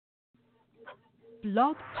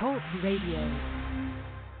Blog Talk Radio.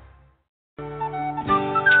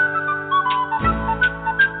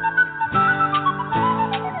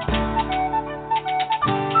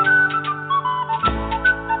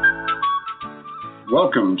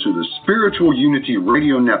 Welcome to the Spiritual Unity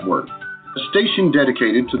Radio Network, a station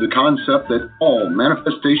dedicated to the concept that all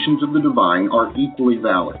manifestations of the divine are equally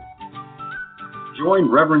valid.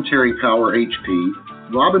 Join Reverend Terry Power HP,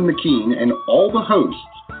 Robin McKean, and all the hosts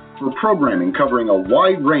for programming covering a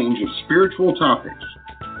wide range of spiritual topics,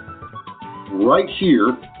 right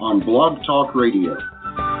here on Blog Talk Radio.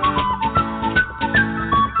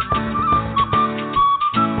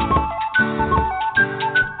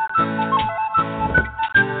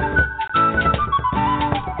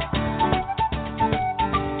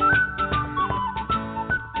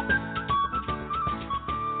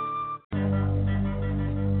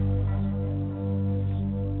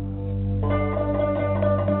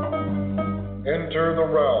 Enter the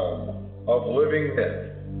realm of living myth.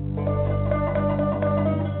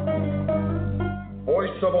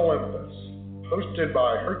 Voice of Olympus, hosted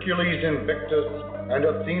by Hercules Invictus and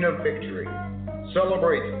Athena Victory,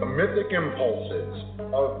 celebrates the mythic impulses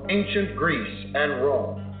of ancient Greece and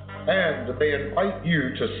Rome, and they invite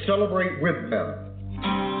you to celebrate with them.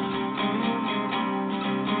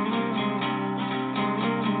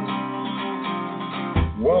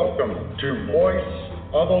 Welcome to Voice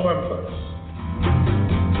of Olympus.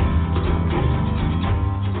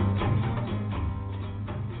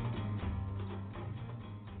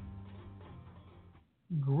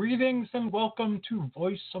 Greetings and welcome to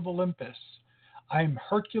Voice of Olympus. I'm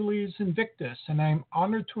Hercules Invictus, and I'm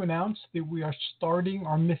honored to announce that we are starting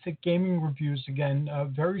our Mythic Gaming reviews again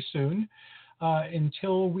very soon.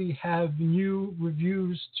 Until we have new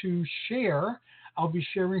reviews to share, I'll be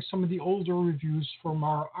sharing some of the older reviews from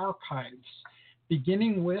our archives,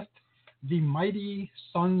 beginning with the Mighty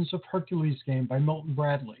Sons of Hercules game by Milton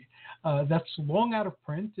Bradley. That's long out of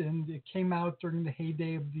print, and it came out during the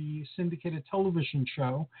heyday of the syndicated television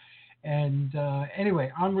show. And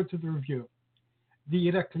anyway, onward to the review. The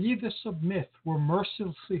Heraclides of myth were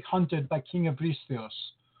mercilessly hunted by King Abristios,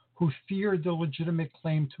 who feared their legitimate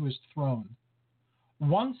claim to his throne.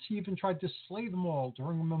 Once he even tried to slay them all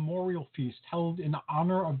during a memorial feast held in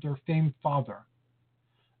honor of their famed father.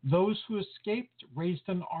 Those who escaped raised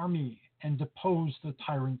an army and deposed the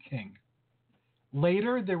tyrant king.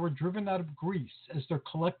 Later, they were driven out of Greece as their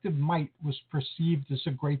collective might was perceived as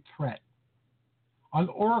a great threat. An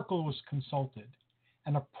oracle was consulted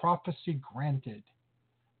and a prophecy granted.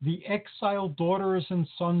 The exiled daughters and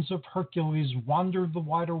sons of Hercules wandered the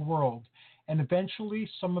wider world, and eventually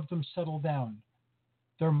some of them settled down.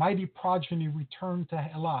 Their mighty progeny returned to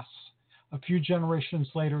Hellas a few generations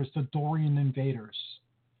later as the Dorian invaders.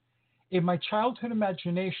 In my childhood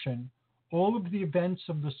imagination, all of the events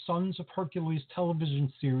of the Sons of Hercules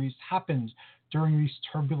television series happened during these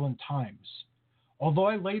turbulent times. Although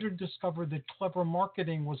I later discovered that clever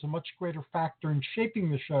marketing was a much greater factor in shaping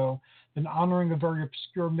the show than honoring a very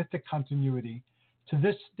obscure mythic continuity, to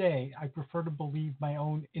this day I prefer to believe my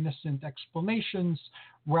own innocent explanations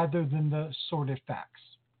rather than the sordid facts.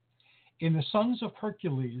 In the Sons of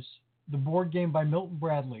Hercules, the board game by Milton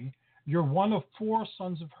Bradley, you're one of four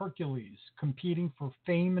Sons of Hercules competing for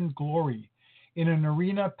fame and glory in an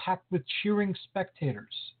arena packed with cheering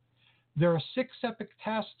spectators. There are 6 epic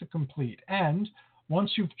tasks to complete, and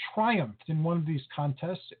once you've triumphed in one of these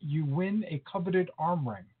contests, you win a coveted arm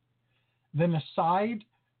ring. Then aside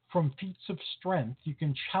from feats of strength, you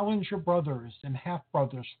can challenge your brothers and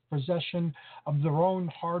half-brothers for possession of their own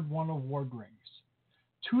hard-won award rings.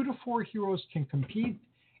 2 to 4 heroes can compete,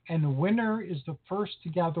 and the winner is the first to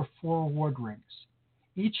gather 4 award rings.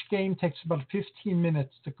 Each game takes about 15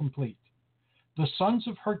 minutes to complete. The Sons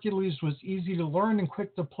of Hercules was easy to learn and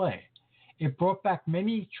quick to play. It brought back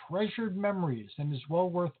many treasured memories and is well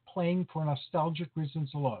worth playing for nostalgic reasons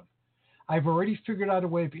alone. I've already figured out a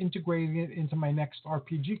way of integrating it into my next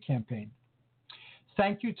RPG campaign.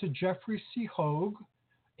 Thank you to Jeffrey C. Hogue,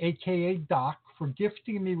 aka Doc, for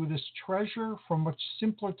gifting me with this treasure from much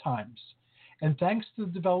simpler times. And thanks to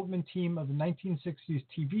the development team of the 1960s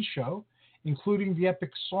TV show, including the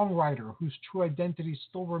epic songwriter whose true identity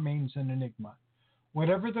still remains an enigma.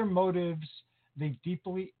 Whatever their motives, they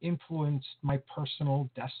deeply influenced my personal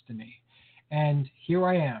destiny. And here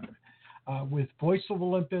I am, with Voice of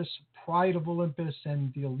Olympus, Pride of Olympus,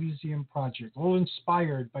 and the Elysium Project, all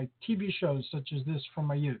inspired by TV shows such as this from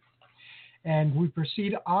my youth. And we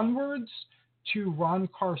proceed onwards to Ron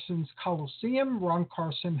Carson's Coliseum. Ron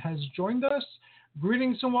Carson has joined us.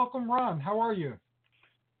 Greetings and welcome, Ron. How are you?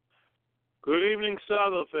 Good evening,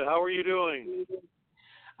 Sadaf. How are you doing?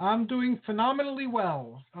 I'm doing phenomenally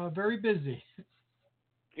well. Very busy.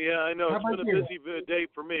 Yeah, I know. How It's been about a you? busy day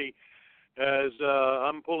for me as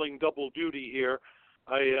I'm pulling double duty here.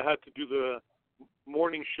 I had to do the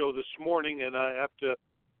morning show this morning, and I have to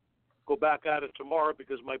go back at it tomorrow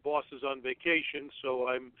because my boss is on vacation. So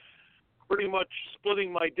I'm pretty much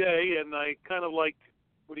splitting my day, and I kind of like,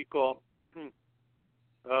 what do you call,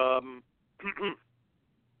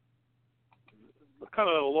 kind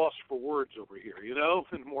of a loss for words over here,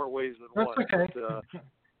 in more ways than That's one. okay. But,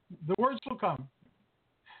 The words will come.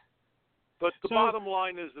 but the So- bottom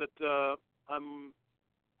line is that I'm,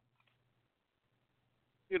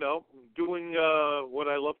 doing what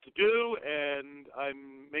I love to do, and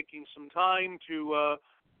I'm making some time to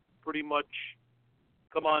pretty much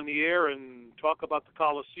come on the air and talk about the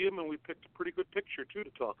Coliseum, and we picked a pretty good picture, too, to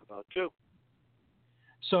talk about, too.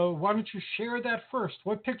 So why don't you share that first?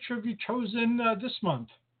 What picture have you chosen this month?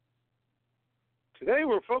 Today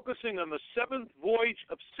we're focusing on the seventh voyage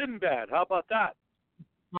of Sinbad. How about that?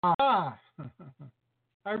 Ah,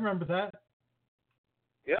 I remember that.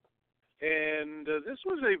 Yeah. And this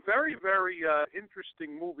was a very, very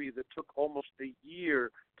interesting movie that took almost a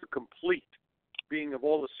year to complete, being of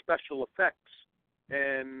all the special effects.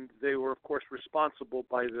 And they were, of course, responsible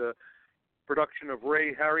by the production of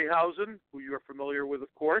Ray Harryhausen, who you're familiar with,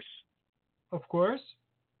 of course. Of course.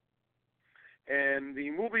 And the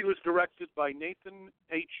movie was directed by Nathan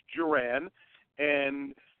H. Duran,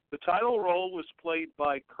 and the title role was played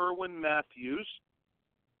by Kerwin Matthews,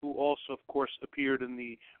 who also, of course, appeared in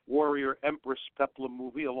the Warrior Empress Peplum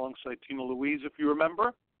movie alongside Tina Louise, if you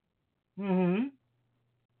remember. Mm-hmm.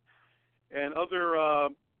 And other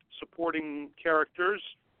supporting characters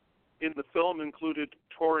in the film included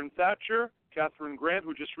Torrin Thatcher, Catherine Grant,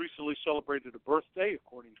 who just recently celebrated a birthday,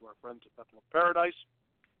 according to our friends at Peplum Paradise,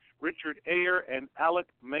 Richard Ayer, and Alec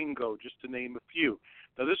Mango, just to name a few.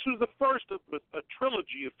 Now, this was the first of a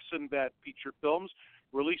trilogy of Sinbad feature films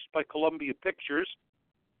released by Columbia Pictures,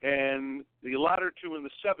 and the latter two in the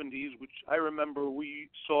 70s, which I remember we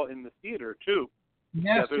saw in the theater, too.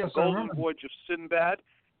 Yes, There's yes, The I Golden remember. Voyage of Sinbad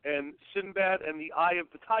and the Eye of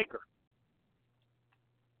the Tiger.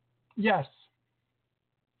 Yes.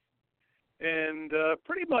 And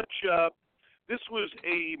pretty much this was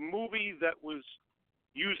a movie that was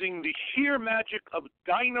using the sheer magic of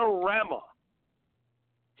Dynorama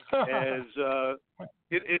as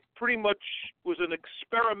it pretty much was an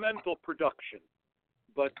experimental production,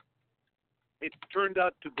 but it turned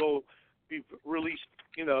out to be released,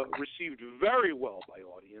 received very well by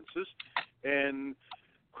audiences, and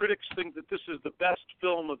critics think that this is the best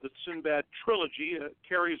film of the Sinbad trilogy. It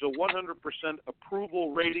carries a 100%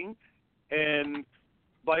 approval rating, and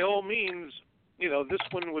by all means, this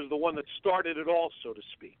one was the one that started it all, so to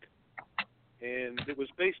speak. And it was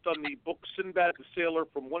based on the book Sinbad the Sailor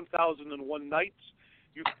from 1001 Nights.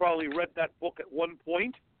 You've probably read that book at one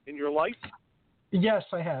point in your life. Yes,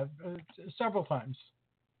 I have. Several times.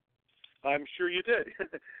 I'm sure you did,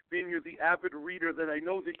 being you're the avid reader that I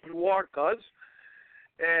know that you are, cuz.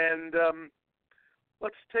 And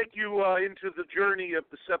let's take you into the journey of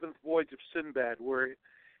the seventh voyage of Sinbad, where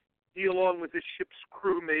he, along with his ship's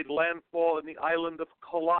crew, made landfall in the island of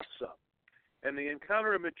Colossa. And they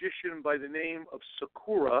encounter a magician by the name of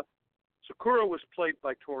Sakura. Sakura was played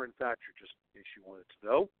by Torrin Thatcher, just in case you wanted to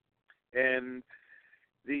know. And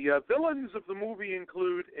the villains of the movie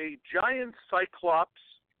include a giant cyclops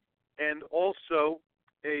and also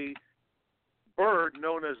a bird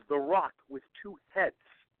known as the Rock with two heads,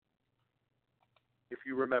 if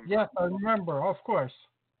you remember. Yes, I remember, of course.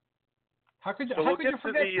 How could you, So how we'll could get you to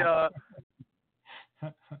forget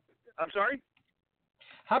that? I'm sorry?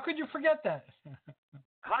 How could you forget that?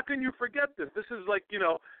 How can you forget this? This is like,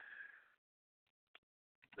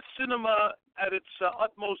 cinema at its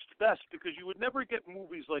utmost best, because you would never get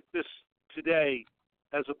movies like this today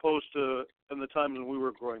as opposed to in the times when we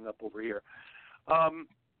were growing up over here.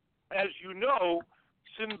 As you know,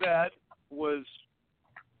 Sinbad was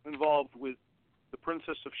involved with the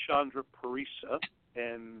Princess of Chandra Parisa,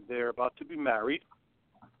 and they're about to be married.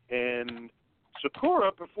 And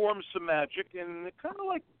Sakura performs some magic, and it kind of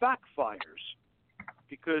like backfires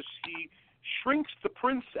because he shrinks the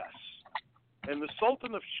princess, and the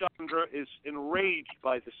Sultan of Chandra is enraged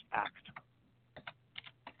by this act.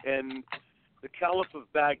 And the Caliph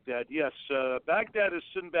of Baghdad, yes, Baghdad is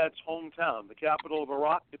Sinbad's hometown, the capital of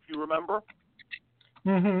Iraq, if you remember.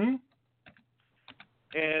 Mm-hmm.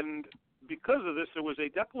 And because of this, there was a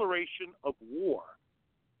declaration of war.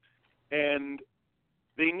 And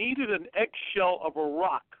they needed an eggshell of a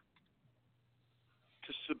rock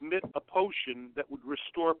to submit a potion that would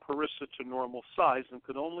restore Parissa to normal size and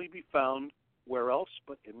could only be found where else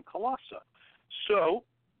but in Colossa. So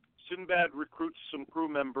Sinbad recruits some crew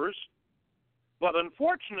members, but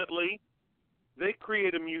unfortunately, they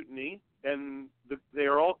create a mutiny, and they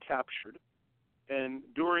are all captured. And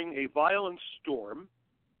during a violent storm,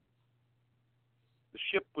 the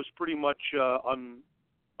ship was pretty much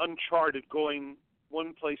uncharted, going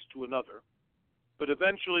one place to another. But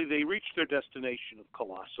eventually, they reach their destination of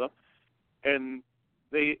Colossa, and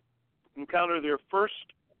they encounter their first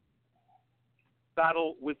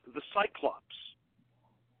battle with the Cyclops.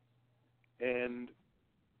 And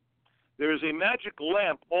there's a magic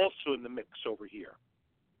lamp also in the mix over here,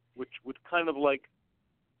 which would kind of like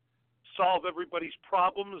solve everybody's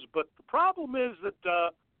problems. But the problem is that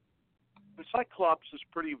the Cyclops is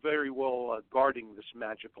very well guarding this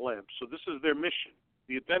magic lamp. So this is their mission.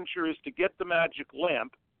 The adventure is to get the magic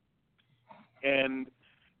lamp, and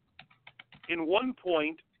in one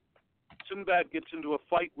point, Sinbad gets into a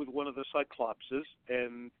fight with one of the Cyclopses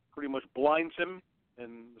and pretty much blinds him,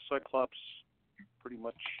 and the Cyclops pretty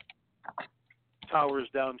much towers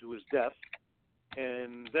down to his death.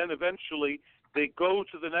 And then eventually they go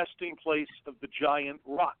to the nesting place of the giant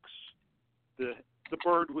Rox, the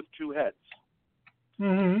bird with two heads.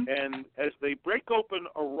 Mm-hmm. And as they break open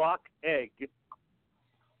a rock egg,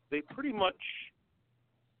 they pretty much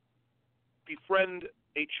befriend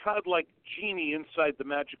a childlike genie inside the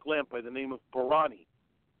magic lamp by the name of Barani.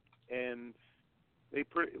 And they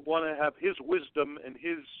want to have his wisdom and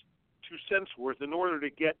his 2 cents worth in order to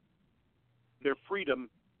get their freedom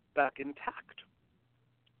back intact.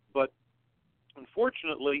 But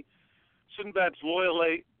unfortunately, Sinbad's loyal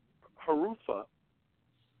Harufa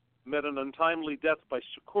met an untimely death by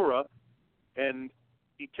Sakura, and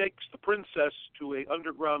he takes the princess to an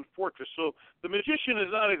underground fortress. So the magician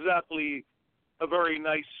is not exactly a very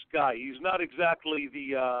nice guy. He's not exactly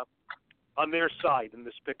on their side in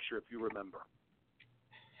this picture, if you remember.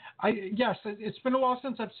 Yes, it's been a while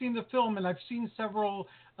since I've seen the film, and I've seen several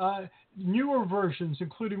newer versions,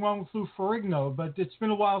 including one with Lou Ferrigno, but it's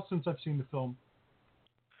been a while since I've seen the film.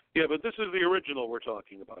 Yeah, but this is the original we're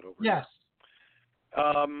talking about over here. Yes.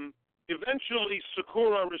 Eventually,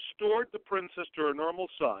 Sakura restored the princess to her normal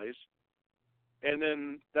size, and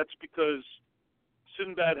then that's because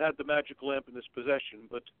Sinbad had the magic lamp in his possession,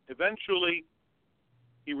 but eventually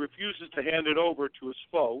he refuses to hand it over to his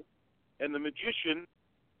foe, and the magician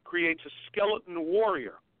creates a skeleton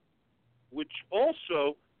warrior, which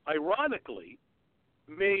also, ironically,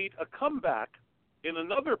 made a comeback in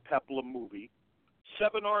another Peplum movie,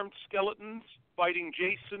 Seven-Armed Skeletons fighting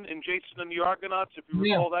Jason and Jason and the Argonauts, if you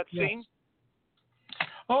recall that scene.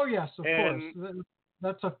 Oh, yes, of course.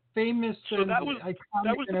 That's a famous so that was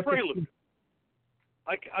the prelude.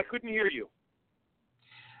 I couldn't hear you.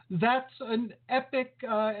 That's an epic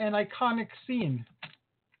and iconic scene.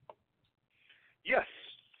 Yes,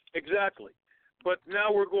 exactly. But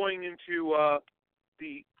now we're going into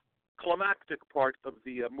the climactic part of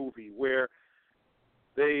the movie, where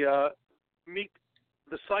they meet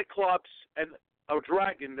the Cyclops and a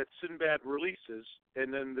dragon that Sinbad releases,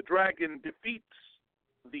 and then the dragon defeats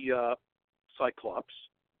the Cyclops,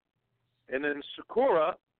 and then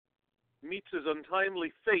Sakura meets his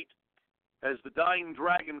untimely fate as the dying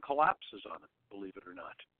dragon collapses on it, believe it or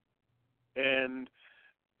not. And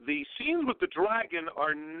the scenes with the dragon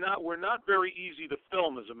were not very easy to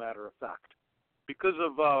film, as a matter of fact. Because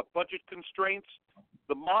of budget constraints,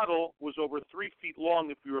 the model was over 3 feet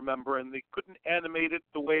long, if you remember, and they couldn't animate it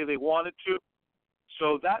the way they wanted to.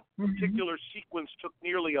 So that particular sequence took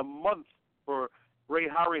nearly a month for Ray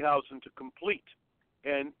Harryhausen to complete.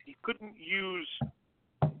 And he couldn't use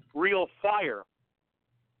real fire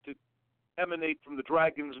to emanate from the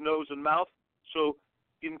dragon's nose and mouth. So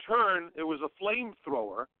in turn, it was a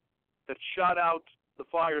flamethrower that shot out the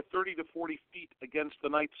fire 30 to 40 feet against the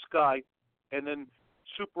night sky, and then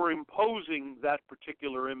superimposing that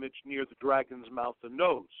particular image near the dragon's mouth and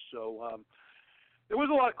nose. So there was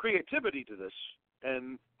a lot of creativity to this.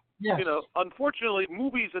 And, you know, unfortunately,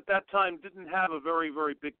 movies at that time didn't have a very,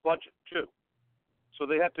 very big budget, too. So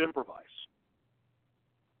they had to improvise.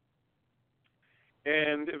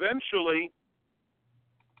 And eventually,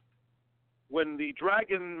 when the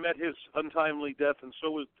dragon met his untimely death, and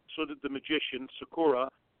so did the magician, Sakura,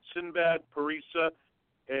 Sinbad, Parisa,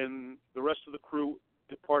 and the rest of the crew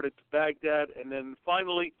departed to Baghdad. And then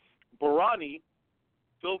finally, Barani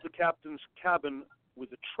filled the captain's cabin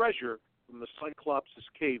with a treasure from the Cyclops'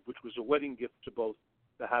 cave, which was a wedding gift to both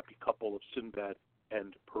the happy couple of Sinbad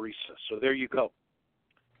and Parisa. So there you go.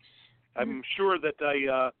 I'm sure that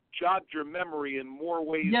I jogged your memory in more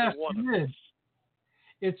ways than one of this.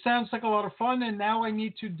 It sounds like a lot of fun, and now I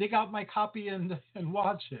need to dig out my copy and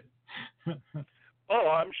watch it. Oh,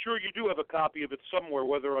 I'm sure you do have a copy of it somewhere,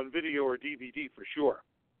 whether on video or DVD, for sure.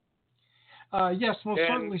 Yes, most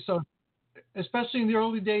certainly so. Especially in the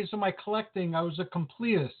early days of my collecting, I was a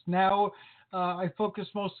completist. Now I focus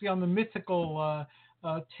mostly on the mythical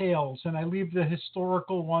tales, and I leave the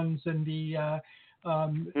historical ones and the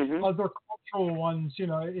other cultural ones. You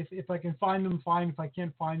know, if I can find them, fine. If I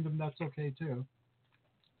can't find them, that's okay too.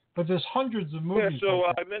 But there's hundreds of movies. Yeah, so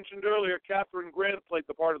like I mentioned earlier, Catherine Grant played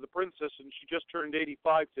the part of the princess, and she just turned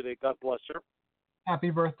 85 today. God bless her. Happy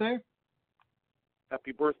birthday.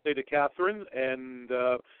 Happy birthday to Catherine. And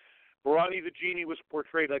Barani the Genie was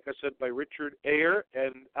portrayed, like I said, by Richard Ayer,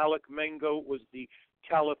 and Alec Mango was the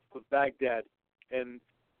Caliph of Baghdad. And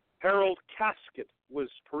Harold Casket was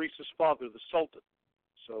Paris's father, the Sultan.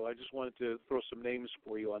 So I just wanted to throw some names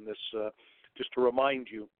for you on this, just to remind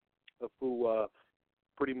you of who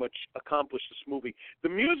pretty much accomplished this movie. The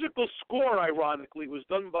musical score, ironically, was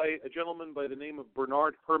done by a gentleman by the name of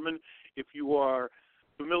Bernard Herrmann. If you are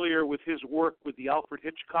familiar with his work with the Alfred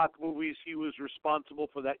Hitchcock movies, he was responsible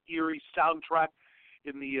for that eerie soundtrack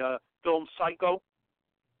in the film Psycho.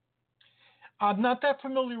 I'm not that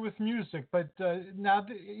familiar with music, but now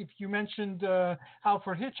if you mentioned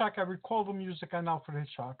Alfred Hitchcock, I recall the music on Alfred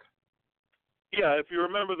Hitchcock. Yeah, if you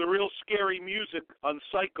remember, the real scary music on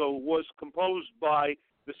Psycho was composed by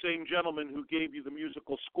the same gentleman who gave you the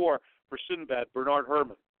musical score for Sinbad, Bernard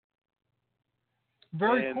Herrmann.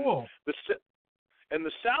 Very cool. And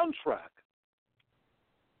the soundtrack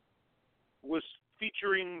was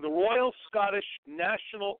featuring the Royal Scottish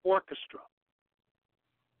National Orchestra.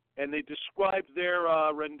 And they described their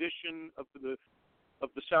rendition of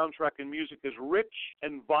the soundtrack and music as rich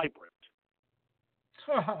and vibrant.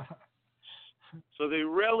 So they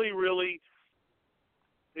really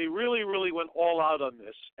went all out on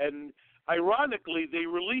this. And ironically, they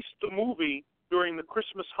released the movie during the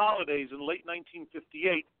Christmas holidays in late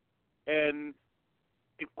 1958, and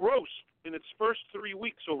it grossed in its first 3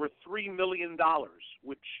 weeks over $3 million,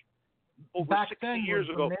 which over Back 60 then years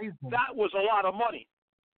was ago, amazing. that was a lot of money.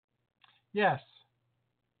 Yes.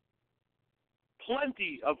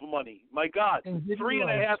 Plenty of money. My God,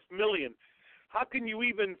 $3.5 million. How can you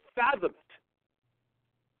even fathom it?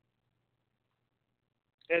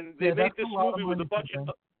 And they made this movie with a budget.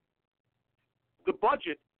 The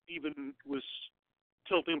budget even was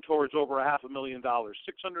tilting towards over $500,000, $650,000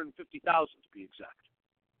 to be exact.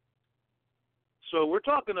 So we're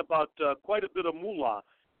talking about quite a bit of moolah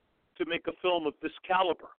to make a film of this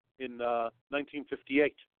caliber in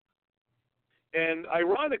 1958. And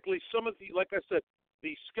ironically, some of the, like I said,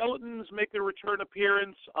 the skeletons make a return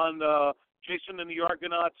appearance on Jason and the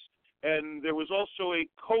Argonauts, and there was also a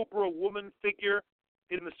Cobra woman figure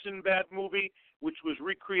in the Sinbad movie, which was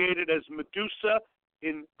recreated as Medusa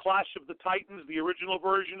in Clash of the Titans, the original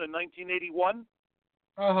version in 1981.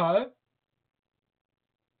 Uh-huh.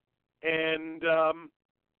 And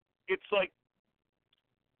it's like,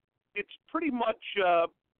 it's pretty much a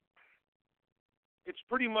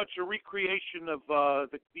recreation of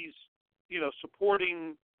these,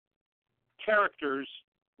 supporting characters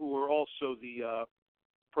who are also the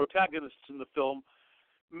protagonists in the film,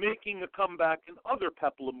 making a comeback in other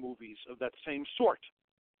Peplum movies of that same sort.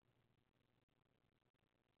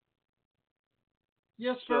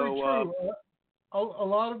 Yes, very true. A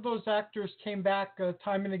lot of those actors came back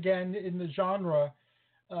time and again in the genre,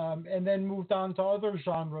 and then moved on to other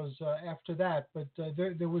genres after that. But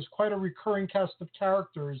there was quite a recurring cast of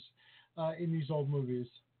characters in these old movies.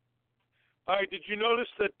 All right, did you notice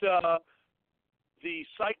that the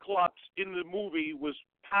Cyclops in the movie was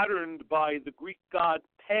patterned by the Greek god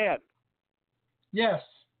Pan? Yes.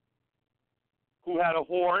 Who had a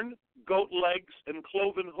horn, goat legs, and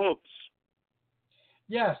cloven hooves.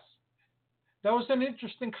 Yes. That was an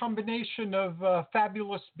interesting combination of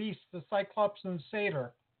fabulous beasts, the Cyclops and the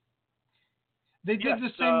Satyr. They did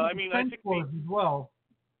the same I think as well.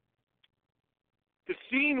 The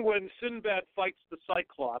scene when Sinbad fights the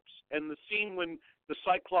Cyclops and the scene when the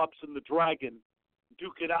Cyclops and the dragon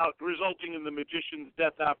duke it out, resulting in the magician's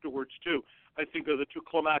death afterwards, too, I think are the two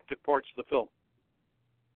climactic parts of the film.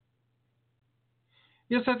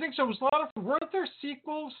 Yes, I think so. Weren't there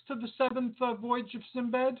sequels to the Seventh Voyage of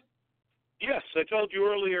Sinbad? Yes, I told you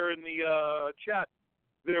earlier in the chat,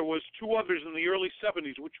 there was two others in the early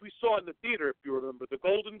 70s, which we saw in the theater, if you remember. The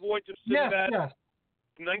Golden Voyage of Sinbad, yes.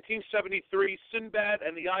 1973, Sinbad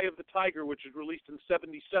and the Eye of the Tiger, which was released in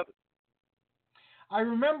 77. I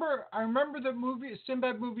remember the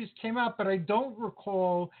Sinbad movies came out, but I don't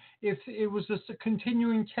recall if it was a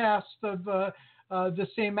continuing cast of the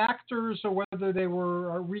same actors or whether they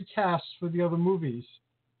were recasts for the other movies.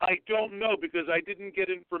 I don't know because I didn't get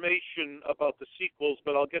information about the sequels,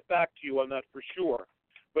 but I'll get back to you on that for sure.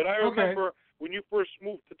 But I remember when you first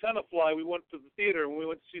moved to Tenafly, we went to the theater and we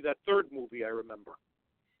went to see that third movie, I remember.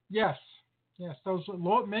 Yes. Those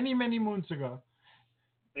were many, many moons ago.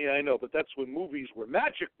 Yeah, I know, but that's when movies were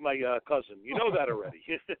magic, my cousin. You know that already.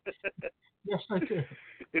 Yes, I do.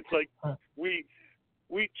 It's like we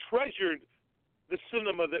treasured the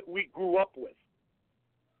cinema that we grew up with.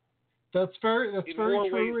 That's very in true.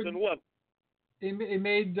 more ways than one. It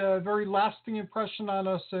made a very lasting impression on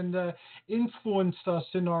us and influenced us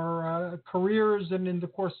in our careers and in the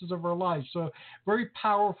courses of our lives. So very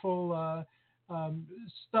powerful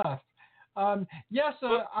stuff. Yes,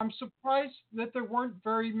 I'm surprised that there weren't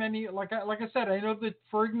very many. Like I said, I know that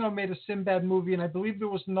Ferrigno made a Sinbad movie, and I believe there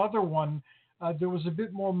was another one that was a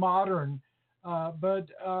bit more modern. But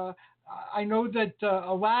I know that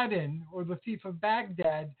Aladdin or The Thief of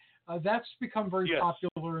Baghdad, that's become very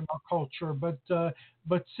popular in our culture.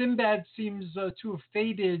 But Sinbad seems to have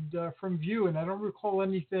faded from view, and I don't recall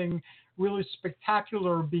anything really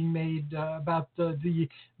spectacular being made about the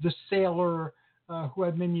sailor who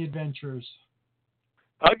had many adventures.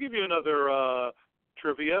 I'll give you another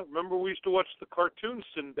trivia. Remember we used to watch the cartoon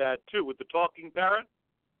Sinbad, too, with the talking parrot?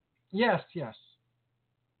 Yes.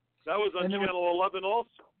 That was on Channel 11 also,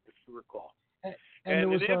 if you recall. And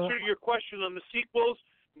in answer to your question on the sequels,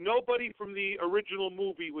 nobody from the original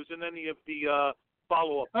movie was in any of the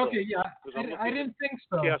follow-up Okay, films. yeah. I didn't think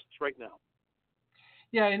so. Yes, right now.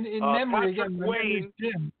 Yeah, in memory, Patrick again, Wayne,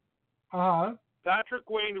 Jim. Patrick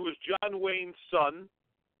Wayne, who was John Wayne's son,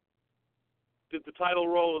 did the title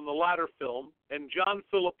role in the latter film, and John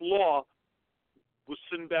Philip Law was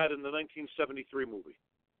Sinbad in the 1973 movie.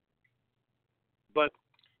 But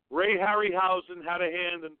Ray Harryhausen had a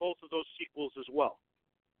hand in both of those sequels as well.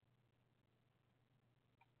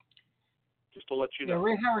 Just to let you know. Yeah,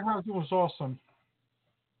 Ray Harryhausen was awesome.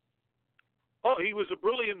 Oh, he was a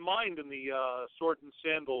brilliant mind in the sword and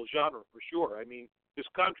sandal genre, for sure. I mean, his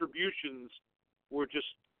contributions were just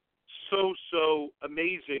so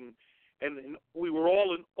amazing, and we were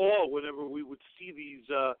all in awe whenever we would see these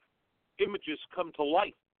images come to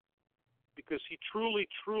life, because he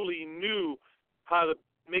truly knew how to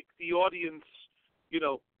make the audience,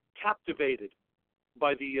 captivated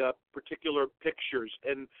by the particular pictures.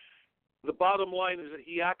 And the bottom line is that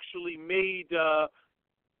he actually made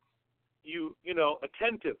you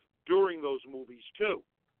attentive during those movies too,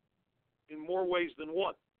 in more ways than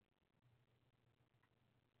one.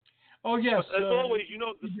 Oh yes. As always, he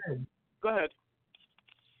did. Go ahead.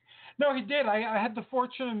 No, he did. I had the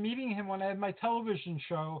fortune of meeting him when I had my television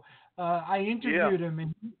show. I interviewed him,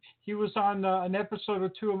 and he was on an episode or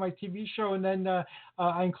two of my TV show, and then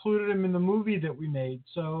I included him in the movie that we made.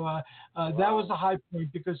 So that was a high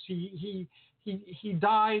point, because he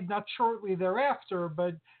died not shortly thereafter,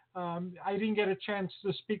 but I didn't get a chance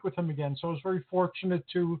to speak with him again. So I was very fortunate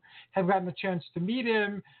to have gotten a chance to meet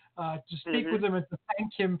him, to speak with him, and to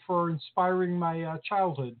thank him for inspiring my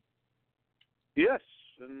childhood. Yes,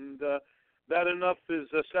 and that enough is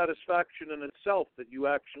a satisfaction in itself that you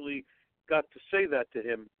actually got to say that to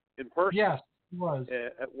him in person. Yes, it was.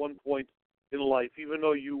 At one point in life, even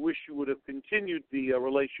though you wish you would have continued the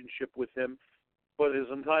relationship with him, but his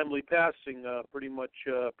untimely passing pretty much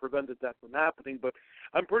prevented that from happening. But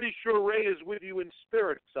I'm pretty sure Ray is with you in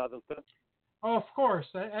spirit, Sadhguru. Oh, of course,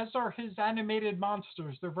 as are his animated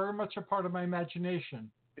monsters. They're very much a part of my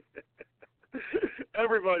imagination.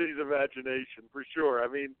 Everybody's imagination, for sure. I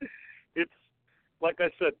mean, it's, like I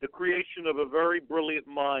said, the creation of a very brilliant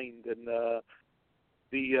mind, and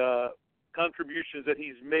the contributions that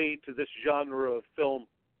he's made to this genre of film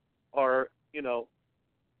are,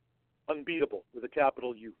 unbeatable, with a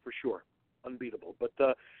capital U, for sure. Unbeatable. But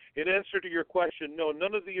in answer to your question, no,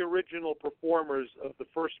 none of the original performers of the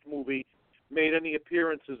first movie made any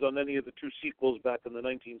appearances on any of the two sequels back in the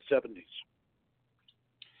 1970s.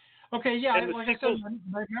 Okay, yeah, like I said,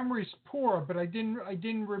 my memory's poor, but I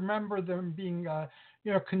didn't remember them being,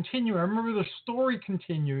 continuing. I remember the story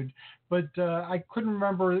continued, but I couldn't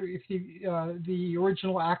remember if the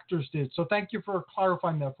original actors did. So thank you for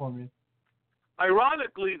clarifying that for me.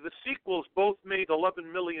 Ironically, the sequels both made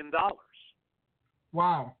 $11 million.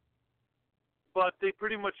 Wow. But they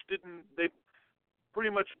pretty much didn't. They pretty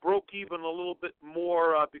much broke even a little bit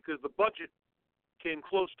more because the budget came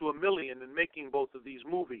close to $1 million in making both of these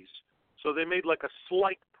movies. So they made like a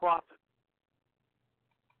slight profit.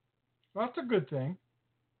 Well, that's a good thing.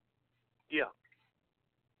 Yeah.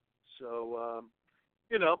 So,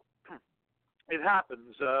 it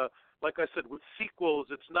happens. Like I said, with sequels,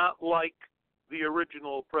 it's not like the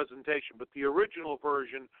original presentation, but the original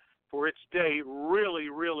version for its day really,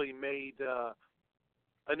 really made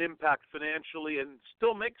an impact financially and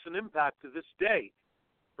still makes an impact to this day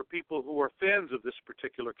for people who are fans of this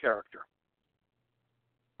particular character.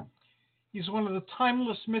 He's one of the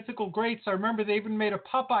timeless mythical greats. I remember they even made a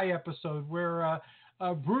Popeye episode where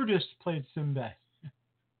Brutus played Sinbad.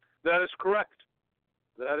 That is correct.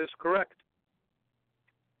 That is correct.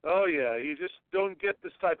 Oh, yeah, you just don't get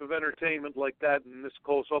this type of entertainment like that in this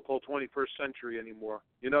so-called 21st century anymore,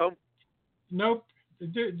 you know? Nope.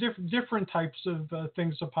 Different types of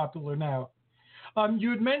things are popular now. You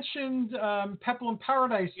had mentioned Peplum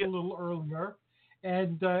Paradise a little earlier,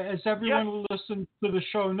 and as everyone who listens to the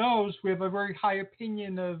show knows, we have a very high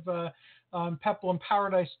opinion of Peplum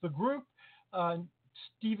Paradise, the group,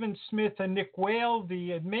 Stephen Smith and Nick Whale,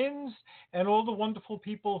 the admins, and all the wonderful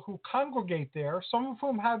people who congregate there, some of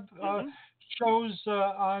whom have shows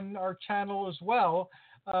on our channel as well.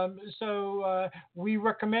 So we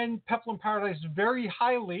recommend Peplum Paradise very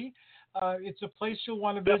highly. It's a place you'll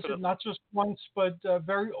want to visit not just once, but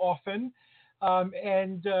very often.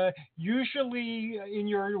 And usually in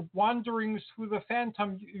your wanderings through the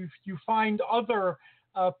Phantom, you find other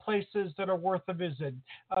places that are worth a visit.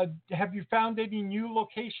 Have you found any new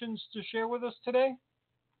locations to share with us today?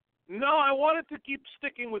 No, I wanted to keep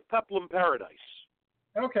sticking with Peplum Paradise.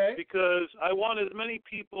 Okay. Because I want as many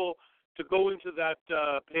people to go into that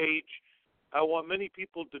page. I want many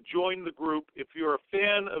people to join the group. If you're a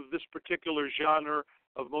fan of this particular genre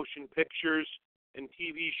of motion pictures and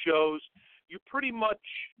TV shows, you pretty much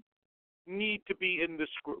need to be in this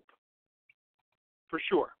group, for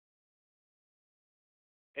sure.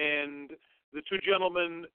 And the two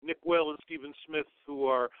gentlemen, Nick Whale and Stephen Smith, who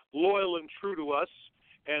are loyal and true to us,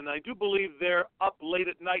 and I do believe they're up late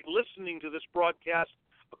at night listening to this broadcast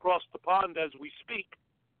across the pond as we speak.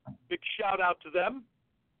 Big shout out to them.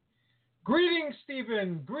 Greetings,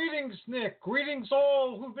 Stephen. Greetings, Nick. Greetings,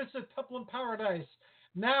 all who visit Peplum Paradise,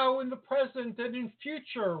 now in the present and in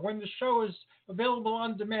future when the show is available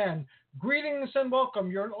on demand. Greetings and welcome.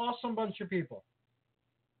 You're an awesome bunch of people.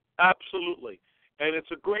 Absolutely. And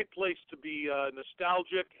it's a great place to be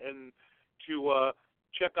nostalgic and to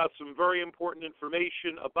check out some very important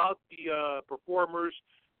information about the performers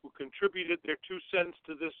who contributed their 2 cents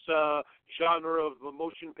to this genre of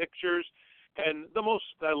motion pictures. And the most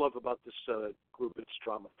I love about this group, it's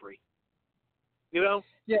drama-free. You know?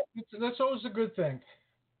 Yeah, that's always a good thing.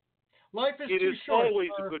 Life is too short. It is always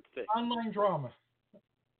a good thing. Online drama.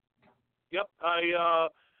 Yep. I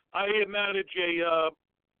manage a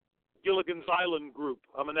Gilligan's Island group.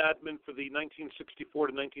 I'm an admin for the 1964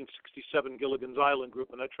 to 1967 Gilligan's Island group,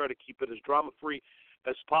 and I try to keep it as drama-free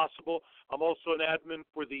as possible. I'm also an admin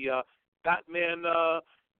for the Batman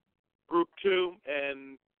group, too,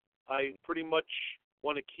 and I pretty much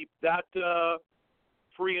want to keep that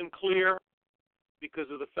free and clear because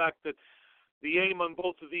of the fact that the aim on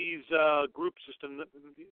both of these groups is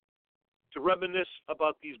to reminisce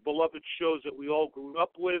about these beloved shows that we all grew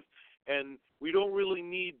up with, and we don't really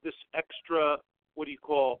need this extra,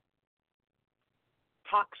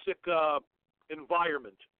 toxic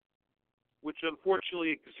environment, which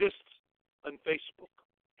unfortunately exists on Facebook.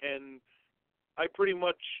 And I pretty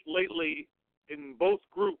much lately, in both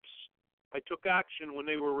groups, I took action when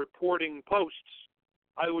they were reporting posts.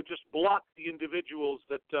 I would just block the individuals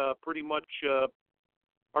that pretty much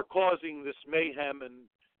are causing this mayhem. And,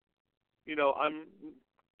 I'm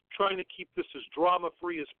trying to keep this as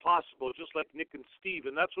drama-free as possible, just like Nick and Steve.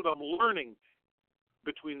 And that's what I'm learning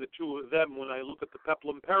between the two of them when I look at the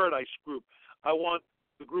Peplum Paradise group. I want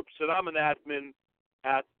the groups that I'm an admin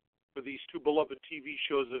at for these two beloved TV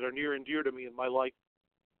shows that are near and dear to me in my life,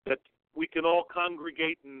 that we can all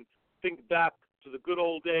congregate and think back to the good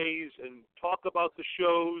old days and talk about the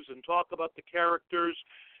shows and talk about the characters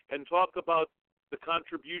and talk about the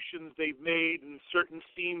contributions they've made in certain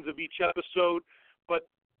scenes of each episode. But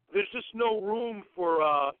there's just no room for,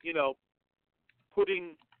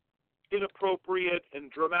 putting inappropriate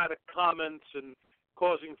and dramatic comments and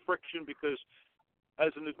causing friction, because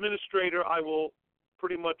as an administrator, I will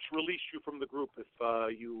pretty much release you from the group if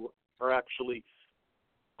you are actually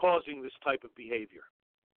causing this type of behavior,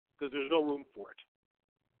 because there's no room for it.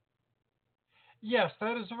 Yes,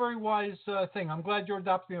 that is a very wise thing. I'm glad you're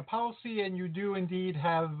adopting a policy, and you do indeed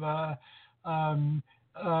have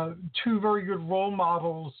two very good role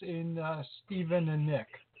models in Stephen and Nick.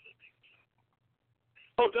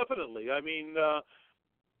 Oh, definitely. I mean,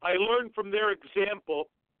 I learned from their example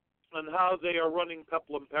on how they are running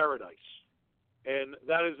Peplum Paradise. And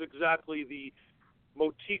that is exactly the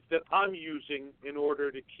motif that I'm using in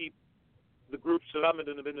order to keep the groups that I'm an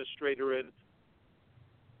administrator in,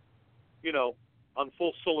 on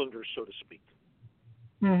full cylinders, so to speak.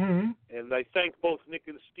 Mm-hmm. And I thank both Nick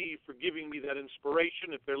and Steve for giving me that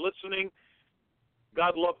inspiration. If they're listening,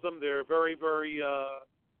 God love them. They're very, very,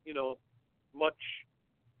 much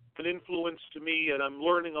an influence to me, and I'm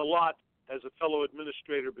learning a lot as a fellow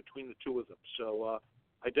administrator between the two of them. So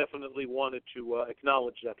I definitely wanted to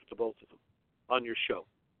acknowledge that to both of them on your show.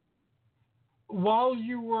 While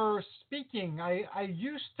you were speaking, I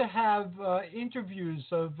used to have interviews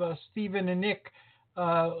of Stephen and Nick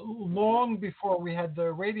long before we had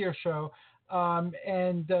the radio show.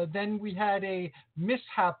 And then we had a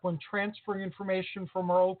mishap when transferring information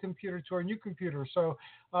from our old computer to our new computer. So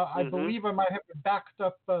I believe I might have it backed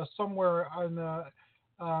up somewhere on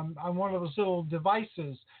one of those little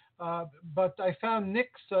devices. But I found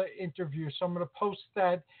Nick's interview, so I'm going to post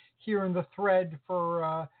that here in the thread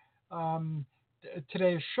for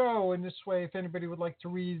today's show. And this way, if anybody would like to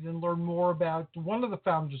read and learn more about one of the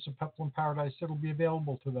founders of Peppermint Paradise, it'll be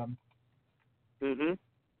available to them. Mm-hmm.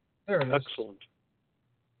 There it is.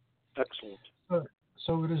 Excellent.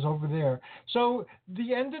 So it is over there. So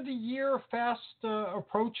the end of the year fast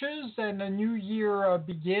approaches and a new year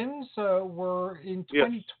begins. We're in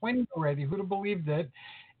 2020 already. Who'd have believed it?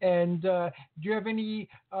 And do you have any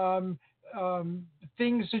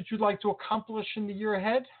things that you'd like to accomplish in the year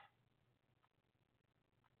ahead?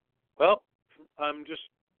 Well, I'm just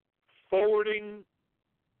forwarding,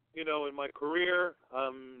 in my career.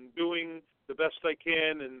 I'm doing the best I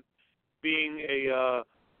can and being a,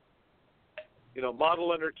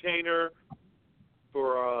 model entertainer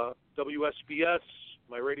for WSBS,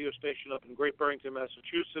 my radio station up in Great Barrington,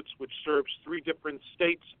 Massachusetts, which serves 3 different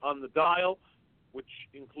states on the dial, which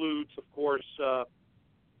includes, of course,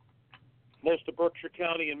 most of Berkshire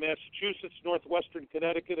County in Massachusetts, northwestern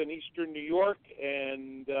Connecticut, and eastern New York.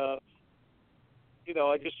 And,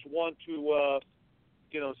 I just want to,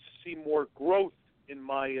 see more growth in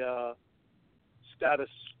my status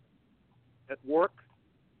at work,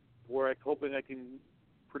 where I'm hoping I can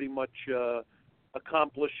pretty much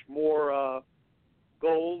accomplish more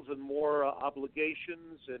goals and more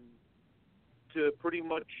obligations, and to pretty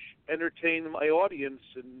much entertain my audience,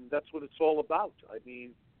 and that's what it's all about. I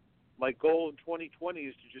mean, my goal in 2020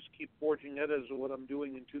 is to just keep forging ahead as what I'm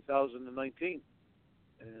doing in 2019.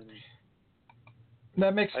 And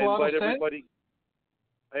that makes a lot of sense.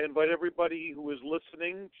 I invite everybody who is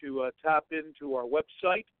listening to tap into our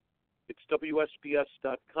website. It's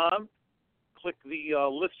WSBS.com. Click the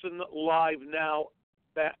Listen Live Now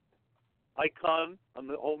icon on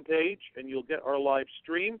the home page, and you'll get our live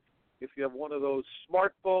stream. If you have one of those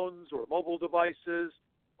smartphones or mobile devices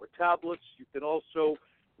or tablets, you can also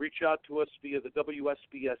reach out to us via the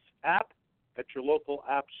WSBS app at your local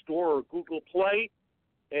app store or Google Play,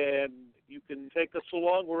 and you can take us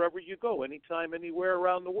along wherever you go, anytime, anywhere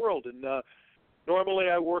around the world. And normally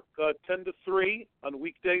I work 10 to 3 on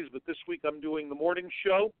weekdays, but this week I'm doing the morning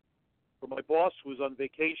show for my boss, who's on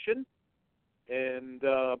vacation, and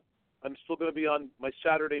I'm still going to be on my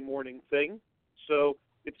Saturday morning thing. So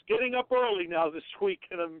it's getting up early now this week,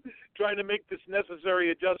 and I'm trying to make this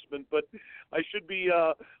necessary adjustment, but I should be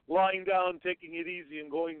lying down, taking it easy, and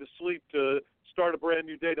going to sleep to start a brand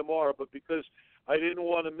new day tomorrow. But because I didn't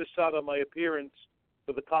want to miss out on my appearance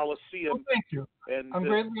for the Coliseum. Oh, thank you. And I'm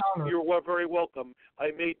greatly honored. You're very welcome. I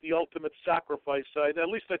made the ultimate sacrifice. At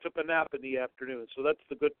least I took a nap in the afternoon, so that's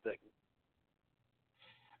the good thing.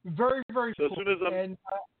 Very, very so cool. As soon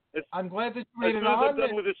as I'm glad that you made it on. As soon as I'm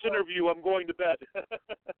done with this interview, I'm going to bed.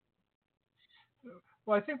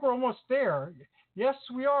 Well, I think we're almost there. Yes,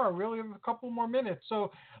 we are. We only have a couple more minutes.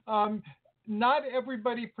 So not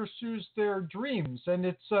everybody pursues their dreams, and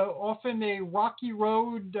it's often a rocky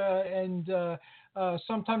road and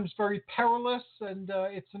sometimes very perilous, and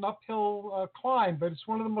it's an uphill climb, but it's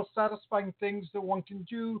one of the most satisfying things that one can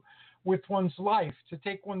do with one's life, to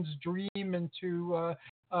take one's dream and to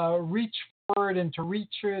reach for it and to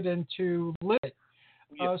reach it and to live it.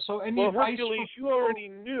 So any advice Hercules, you already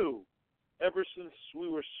knew ever since we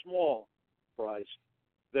were small, Bryce,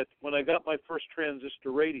 that when I got my first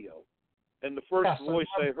transistor radio, and the first voice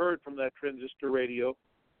I heard from that transistor radio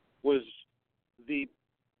was the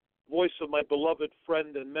voice of my beloved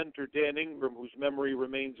friend and mentor, Dan Ingram, whose memory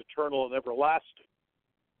remains eternal and everlasting.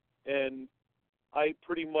 And I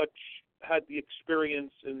pretty much had the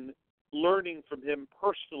experience in learning from him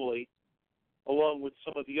personally, along with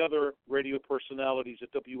some of the other radio personalities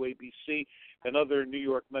at WABC and other New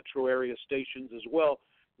York metro area stations as well.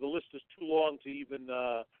 The list is too long to even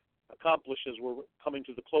accomplish as we're coming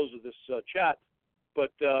to the close of this chat.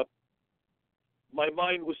 But my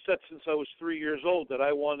mind was set since I was 3 years old that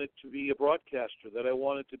I wanted to be a broadcaster, that I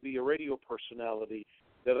wanted to be a radio personality,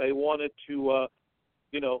 that I wanted to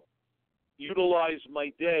utilize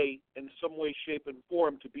my day in some way, shape, and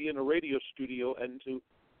form to be in a radio studio and to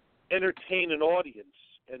entertain an audience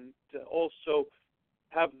and to also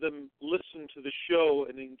have them listen to the show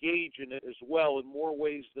and engage in it as well in more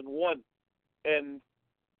ways than one. And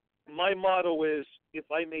my motto is, if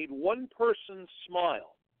I made one person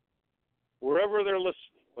smile, wherever they're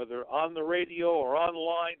listening, whether on the radio or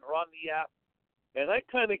online or on the app, and I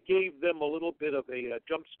kind of gave them a little bit of a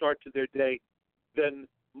jump start to their day, then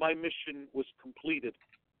my mission was completed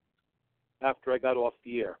after I got off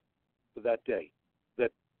the air for that day,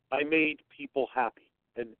 that I made people happy.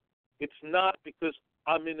 And it's not because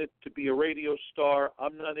I'm in it to be a radio star.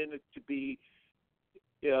 I'm not in it to be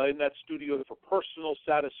in that studio for personal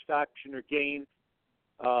satisfaction or gain,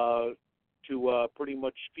 to pretty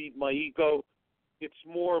much feed my ego. It's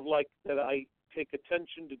more of like that I take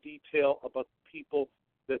attention to detail about people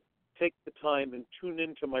that take the time and tune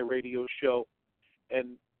into my radio show,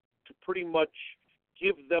 and to pretty much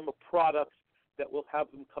give them a product that will have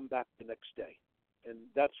them come back the next day. And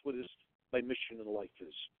that's what is my mission in life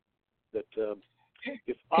is, that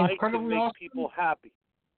if I can make people happy.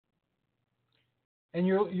 And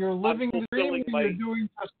you're living the dream, and you're doing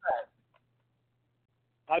just that.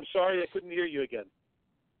 I'm sorry, I couldn't hear you again.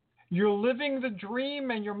 You're living the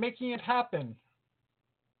dream, and you're making it happen.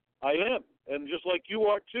 I am, and just like you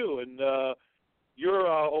are too, and your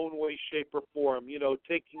own way, shape, or form,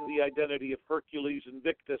 taking the identity of Hercules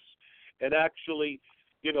Invictus and actually,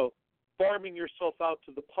 farming yourself out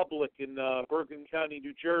to the public in Bergen County,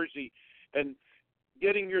 New Jersey, and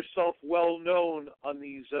getting yourself well known on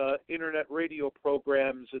these internet radio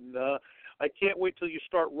programs. And I can't wait till you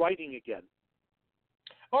start writing again.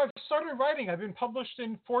 Oh, I've started writing. I've been published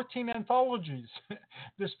in 14 anthologies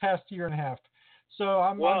this past year and a half. So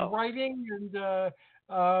I'm writing, and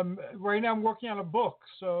right now I'm working on a book.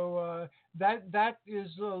 So that is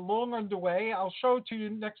long underway. I'll show it to you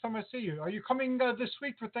next time I see you. Are you coming this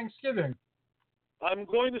week for Thanksgiving? I'm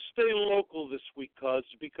going to stay local this week,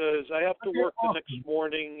 because I have to work the next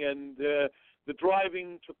morning, and the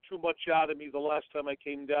driving took too much out of me the last time I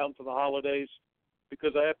came down for the holidays,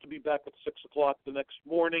 because I have to be back at 6 o'clock the next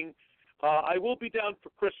morning. I will be down for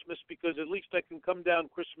Christmas, because at least I can come down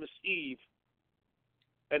Christmas Eve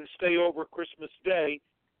and stay over Christmas Day,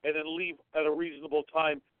 and then leave at a reasonable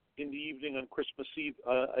time in the evening on Christmas Eve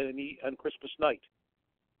and Christmas night.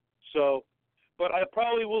 So, but I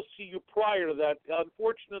probably will see you prior to that.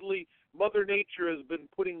 Unfortunately, Mother Nature has been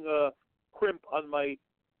putting a crimp on my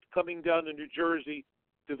coming down to New Jersey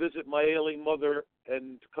to visit my ailing mother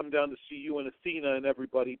and to come down to see you and Athena and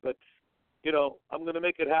everybody. But, I'm going to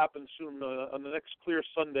make it happen soon. On the next clear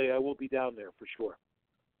Sunday, I will be down there for sure.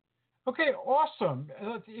 Okay, awesome.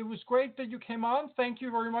 It was great that you came on. Thank you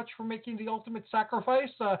very much for making the ultimate sacrifice.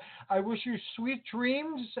 I wish you sweet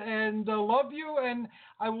dreams and love you, and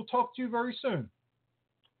I will talk to you very soon.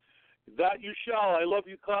 That you shall. I love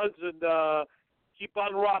you, cuz, and keep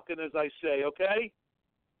on rocking, as I say, okay?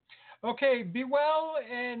 Okay, be well,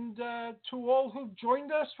 and to all who've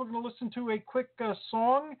joined us, we're going to listen to a quick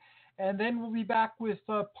song, and then we'll be back with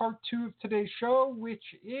part 2 of today's show, which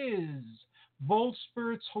is Bold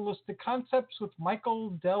Spirits Holistic Concepts with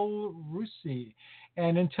Michael Del Rusi.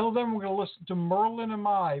 And until then, we're going to listen to Merlin Am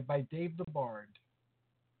I by Dave the Bard.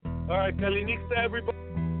 All right, Kalinikta, everybody.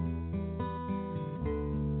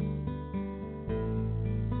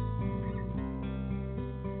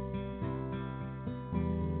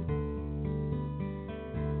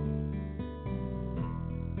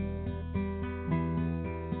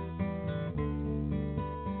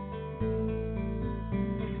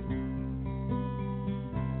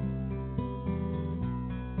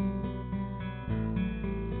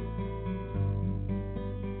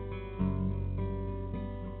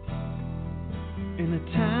 In a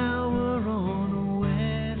tower on a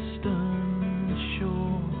western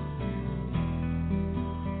shore,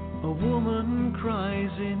 a woman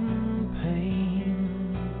cries in pain.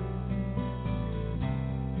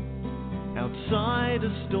 Outside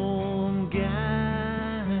a storm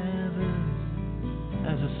gathers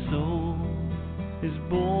as a soul is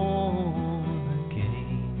born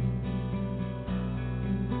again.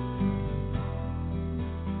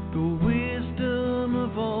 The wisdom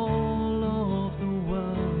of all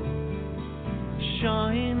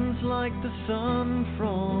shines like the sun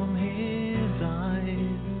from his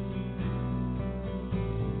eyes.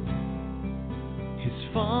 His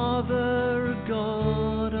father, a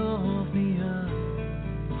god of the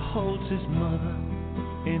earth, holds his mother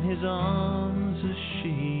in his arms as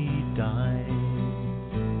she dies.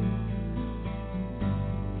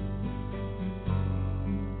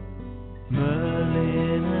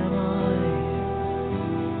 Merlin am I,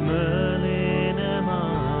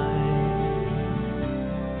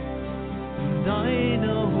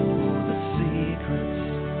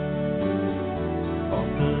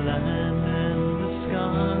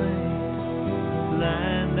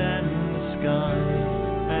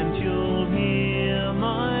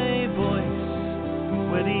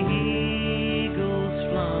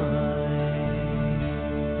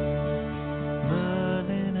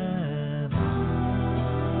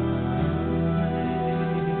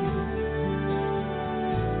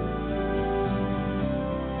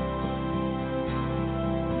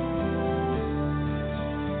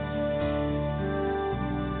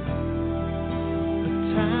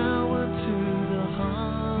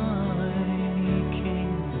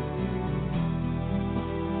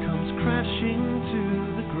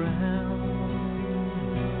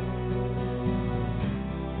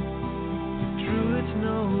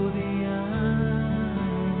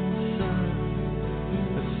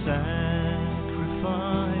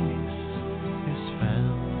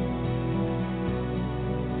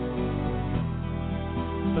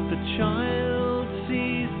 child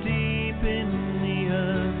sees deep in the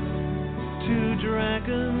earth. Two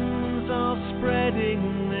dragons are spreading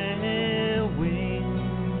their wings.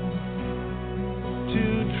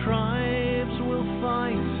 Two tribes will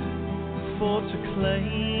fight for to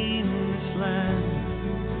claim this land.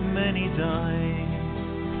 Many die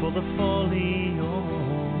for the folly of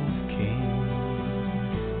kings.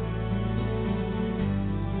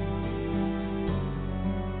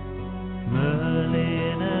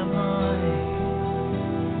 Merlin am I,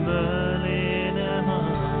 Merlin am I,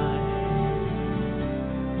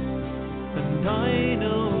 and I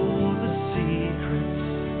know the secrets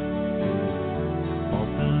of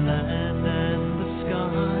the land and the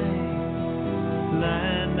sky,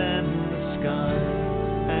 land and the sky,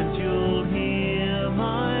 and you'll hear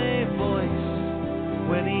my voice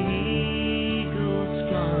where the eagles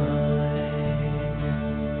fly.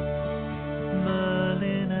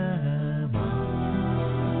 Merlin am I.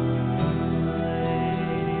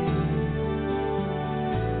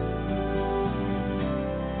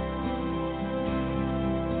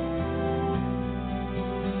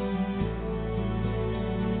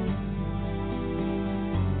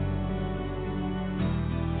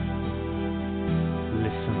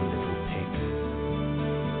 Listen, little pig,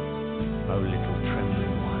 oh little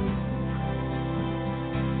trembling one.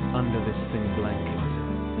 Under this thin blanket,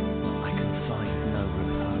 I can find no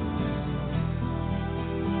repose.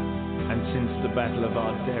 And since the Battle of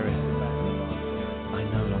Arderith, I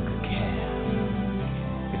no longer care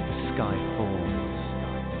if the sky falls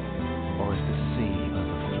or if the sea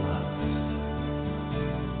overflows.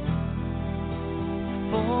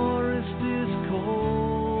 Forest is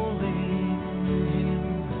calling him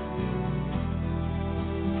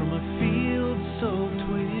from a field soaked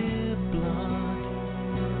with blood,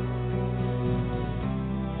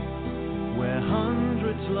 where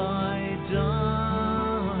hundreds lie dying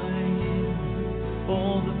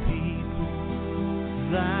for the people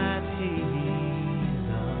that he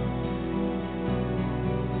loved.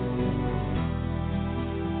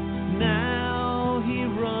 Now he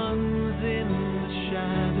runs in the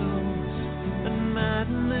shadows, and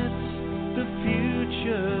madness the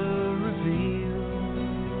future reveals,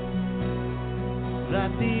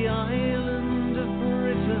 that the island of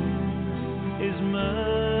Britain is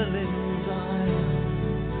Merlin's island,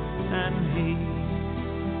 and he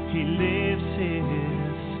lives here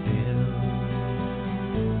still.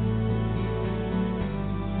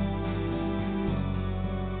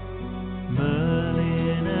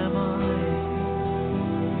 Merlin am I,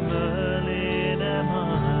 Merlin am I,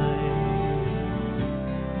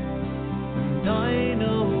 and I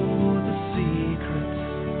know the secrets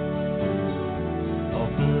of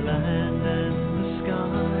the land and the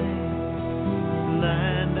sky,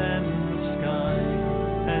 land and the sky,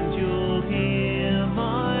 and you'll hear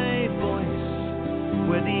my voice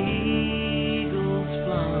where the eagles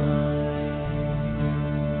fly.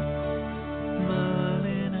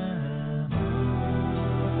 Merlin am I.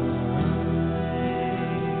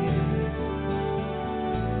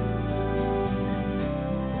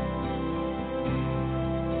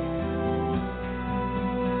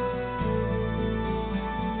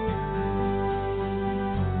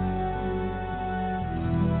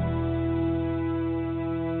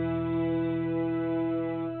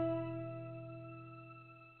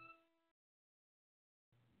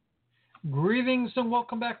 Greetings and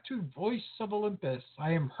welcome back to Voice of Olympus.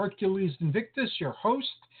 I am Hercules Invictus, your host,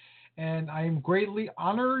 and I am greatly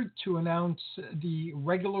honored to announce the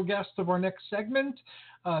regular guest of our next segment,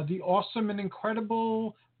 the awesome and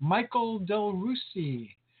incredible Michael Del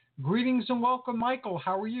Rusi. Greetings and welcome, Michael.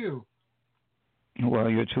 How are you? Well,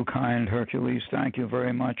 you're too kind, Hercules. Thank you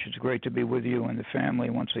very much. It's great to be with you and the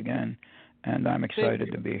family once again, and I'm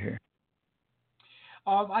excited to be here.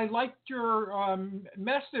 I liked your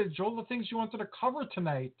message, all the things you wanted to cover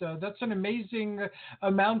tonight. That's an amazing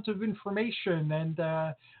amount of information, and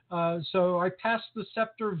so I pass the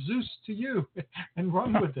scepter of Zeus to you and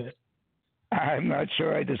run with it. I'm not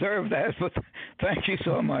sure I deserve that, but thank you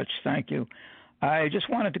so much. Thank you. I just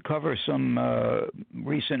wanted to cover some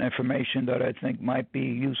recent information that I think might be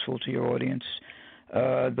useful to your audience,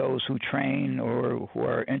 those who train or who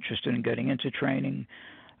are interested in getting into training.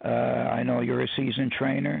 I know you're a seasoned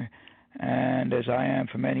trainer, and as I am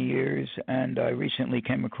for many years, and I recently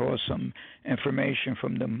came across some information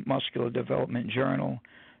from the Muscular Development Journal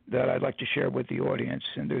that I'd like to share with the audience.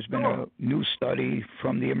 And there's been a new study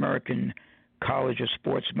from the American College of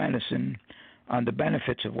Sports Medicine on the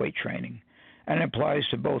benefits of weight training, and it applies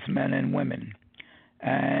to both men and women.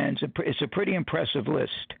 And it's a pretty impressive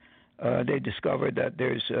list. They discovered that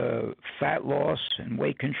there's fat loss and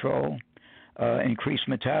weight control, increased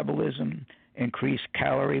metabolism, increased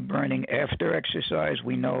calorie burning after exercise.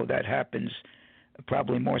 We know that happens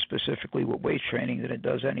probably more specifically with weight training than it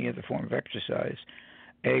does any other form of exercise.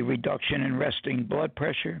 A reduction in resting blood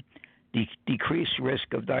pressure, decreased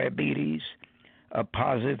risk of diabetes,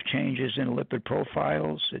 positive changes in lipid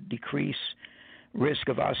profiles, a decreased risk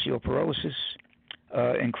of osteoporosis,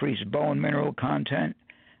 increased bone mineral content,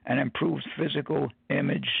 and improved physical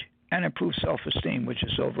image and improved self-esteem, which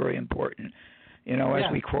is so very important. You know, as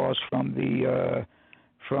we cross from the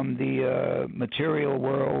material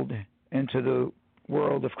world into the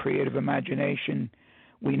world of creative imagination,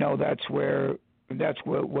 we know that's where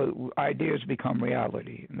what ideas become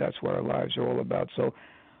reality. And that's what our lives are all about. So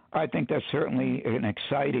I think that's certainly an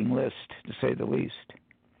exciting list, to say the least.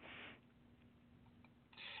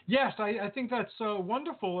 Yes, I think that's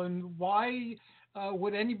wonderful. And why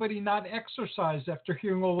would anybody not exercise after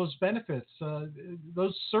hearing all those benefits?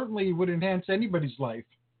 Those certainly would enhance anybody's life.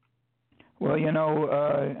 Well, you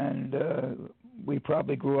know, we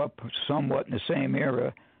probably grew up somewhat in the same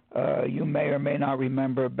era. You may or may not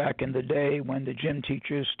remember back in the day when the gym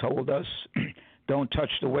teachers told us, don't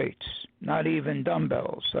touch the weights, not even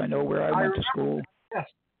dumbbells. I know where I went to school. Yes.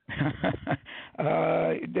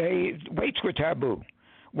 Weights were taboo.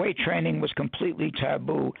 Weight training was completely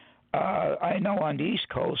taboo. I know on the East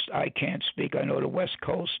Coast, I can't speak. I know the West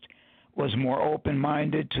Coast was more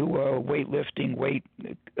open-minded to weightlifting,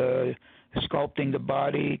 sculpting the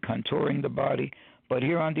body, contouring the body. But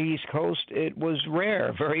here on the East Coast, it was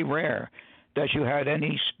rare, very rare, that you had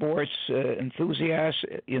any sports enthusiast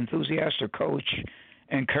or coach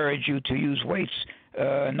encourage you to use weights,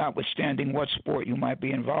 notwithstanding what sport you might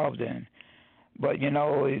be involved in. But, you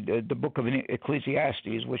know, the book of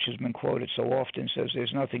Ecclesiastes, which has been quoted so often, says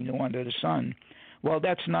there's nothing new under the sun. Well,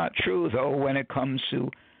 that's not true, though, when it comes to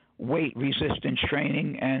weight resistance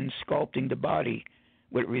training and sculpting the body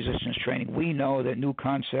with resistance training. We know that new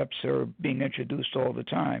concepts are being introduced all the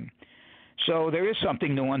time. So there is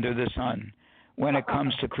something new under the sun when it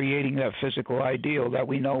comes to creating that physical ideal that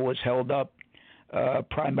we know was held up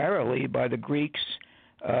primarily by the Greeks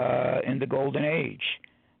in the Golden Age.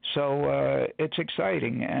 So it's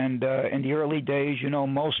exciting. And in the early days, you know,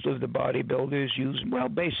 most of the bodybuilders used, well,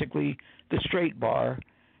 basically the straight bar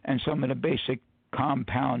and some of the basic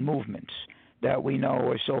compound movements that we know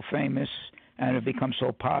are so famous and have become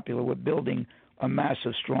so popular with building a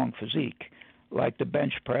massive, strong physique, like the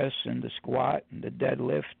bench press and the squat and the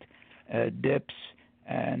deadlift, dips,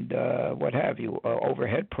 and what have you,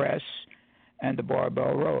 overhead press and the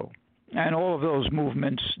barbell row. And all of those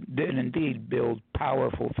movements did indeed build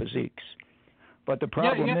powerful physiques. But the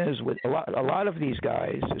problem is with a lot of these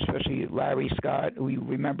guys, especially Larry Scott, who you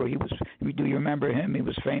remember do you remember him? He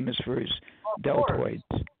was famous for his deltoids.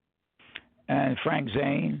 And Frank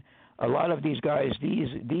Zane. A lot of these guys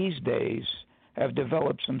these days have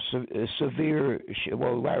developed some severe.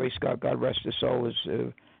 Well, Larry Scott, God rest his soul, is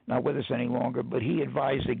not with us any longer. But he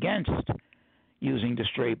advised against using the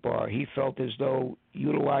straight bar. He felt as though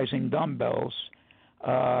utilizing dumbbells,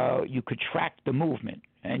 you could track the movement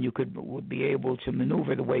and you would be able to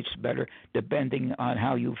maneuver the weights better depending on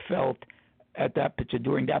how you felt at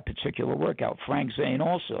during that particular workout. Frank Zane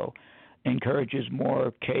also encourages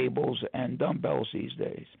more cables and dumbbells these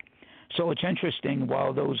days. So it's interesting,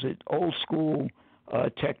 while those old school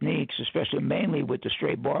techniques, especially mainly with the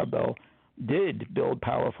straight barbell, did build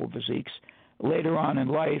powerful physiques, later on in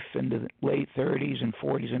life, in the late 30s and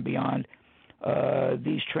 40s and beyond,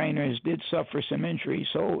 these trainers did suffer some injuries.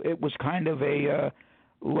 So it was kind of a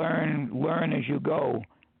learn as you go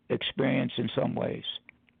experience in some ways.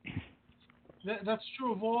 That's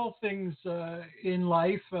true of all things in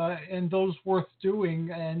life, and those worth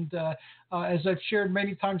doing. And as I've shared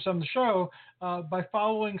many times on the show, by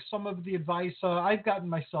following some of the advice I've gotten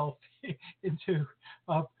myself into,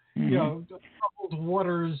 you know, troubled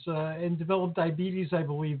waters and developed diabetes, I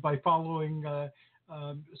believe, by following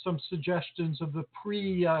some suggestions of the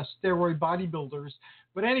pre-steroid bodybuilders.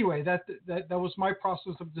 But anyway, that was my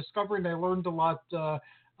process of discovering. I learned a lot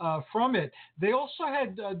from it. They also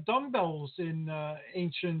had dumbbells in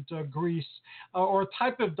ancient Greece, or a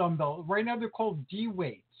type of dumbbell. Right now they're called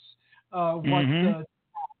D-weights.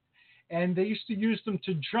 And they used to use them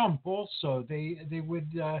to jump also. They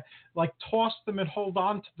would like toss them and hold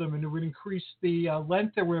on to them, and it would increase the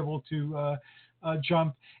length they were able to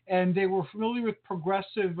jump. And they were familiar with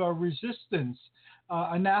progressive resistance.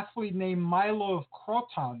 An athlete named Milo of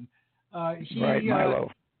Croton, Milo.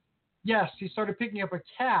 Yes, he started picking up a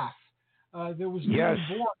calf that was newly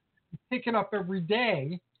born, pick it up every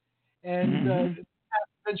day, and the calf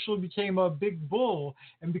eventually became a big bull.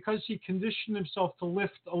 And because he conditioned himself to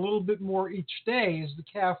lift a little bit more each day as the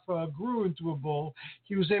calf grew into a bull,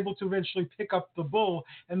 he was able to eventually pick up the bull.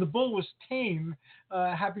 And the bull was tame,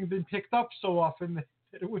 having been picked up so often that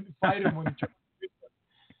it wouldn't fight him when he tried to beat him.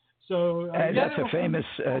 So that's a famous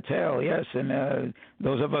tale, yes. And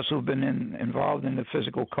those of us who've been involved in the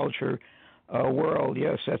physical culture world,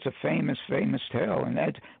 yes, that's a famous tale. And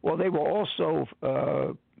they were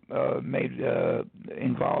also made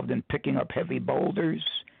involved in picking up heavy boulders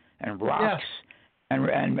and rocks,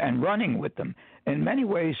 and running with them. In many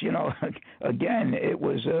ways, again, it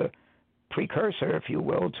was a precursor, if you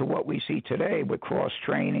will, to what we see today with cross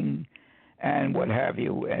training and what have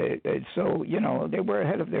you. So, they were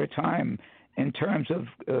ahead of their time in terms of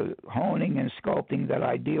honing and sculpting that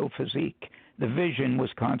ideal physique. The vision was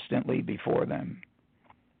constantly before them.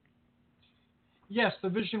 Yes, the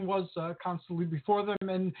vision was constantly before them,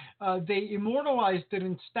 and they immortalized it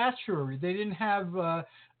in statuary. They didn't have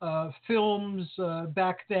films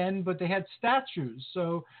back then, but they had statues.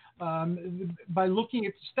 So by looking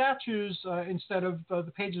at the statues instead of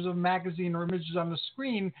the pages of a magazine or images on the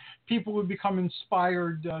screen, people would become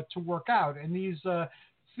inspired to work out. And these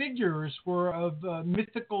figures were of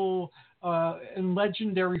mythical and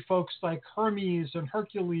legendary folks like Hermes and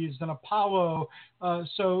Hercules and Apollo.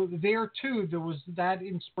 So there too, there was that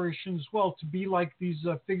inspiration as well to be like these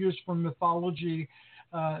figures from mythology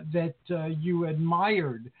that you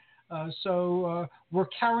admired. So we're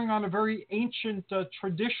carrying on a very ancient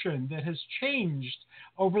tradition that has changed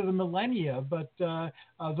over the millennia, but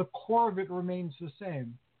the core of it remains the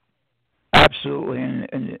same. Absolutely,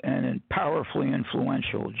 and powerfully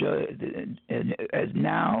influential as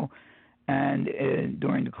now and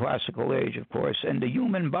during the classical age, of course. And the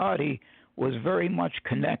human body was very much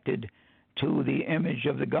connected to the image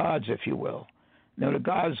of the gods, if you will. Now, the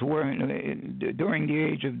gods were, during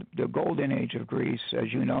the golden age of Greece,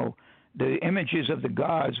 as you know, the images of the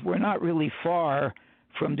gods were not really far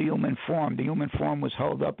from the human form. The human form was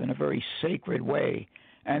held up in a very sacred way,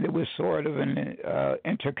 and there was sort of an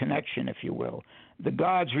interconnection, if you will. The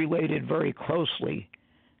gods related very closely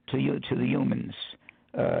to the humans,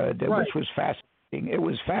 which was fascinating. It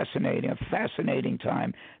was fascinating, a fascinating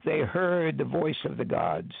time. They heard the voice of the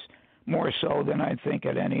gods more so than I think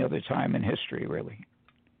at any other time in history, really.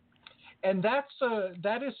 And that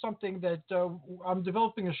is something that I'm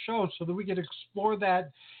developing a show so that we can explore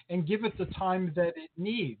that and give it the time that it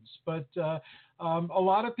needs. But a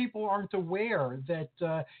lot of people aren't aware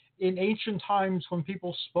that in ancient times when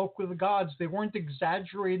people spoke with the gods, they weren't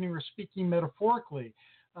exaggerating or speaking metaphorically.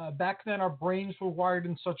 Back then, our brains were wired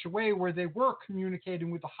in such a way where they were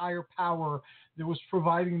communicating with a higher power that was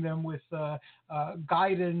providing them with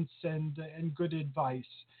guidance and good advice.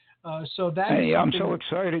 So that hey, I'm so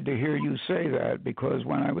excited to hear you say that, because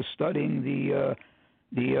when I was studying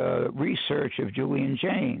the research of Julian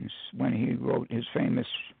Jaynes, when he wrote his famous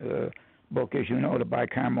book, as you know, The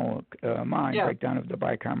Bicameral Mind, Breakdown of the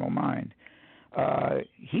Bicameral Mind,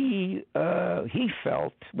 he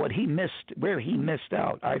felt what he missed, where he missed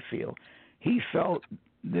out. I feel he felt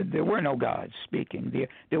that there were no gods speaking.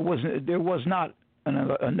 There was not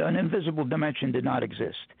an invisible dimension did not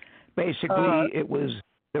exist. Basically, it was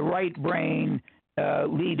the right brain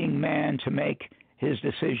leading man to make his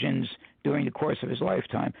decisions during the course of his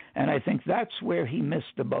lifetime. And I think that's where he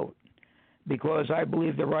missed the boat, because I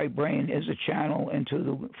believe the right brain is a channel into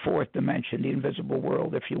the fourth dimension, the invisible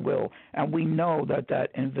world, if you will. And we know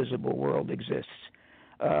that invisible world exists.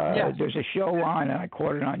 There's a show on, and I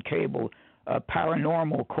caught it on cable,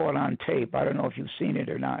 Paranormal, caught on tape. I don't know if you've seen it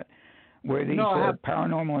or not, where these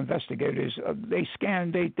paranormal investigators,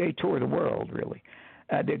 they tour the world, really.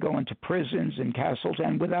 They go into prisons and castles,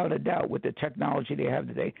 and without a doubt, with the technology they have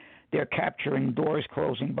today, they're capturing doors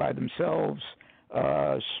closing by themselves,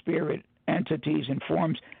 spirit entities and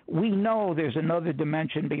forms. We know there's another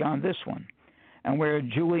dimension beyond this one, and where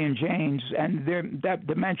Julian Jaynes, and that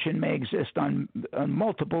dimension may exist on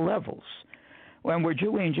multiple levels. Where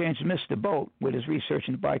Julian Jaynes missed the boat with his research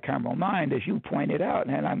in the bicameral mind, as you pointed out,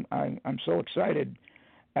 and I'm so excited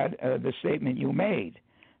at the statement you made.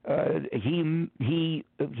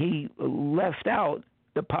 He left out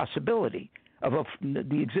the possibility of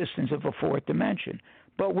the existence of a fourth dimension.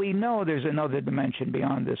 But we know there's another dimension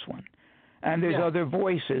beyond this one. And there's other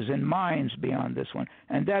voices and minds beyond this one.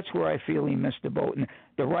 And that's where I feel he missed the boat. And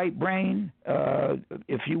the right brain,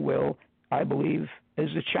 if you will, I believe,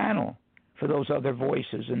 is the channel for those other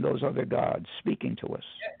voices and those other gods speaking to us.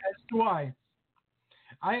 As do I.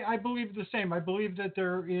 I believe the same. I believe that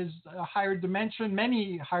there is a higher dimension,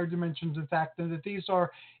 many higher dimensions, in fact, and that these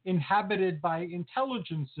are inhabited by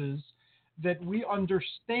intelligences that we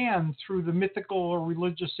understand through the mythical or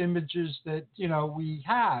religious images that we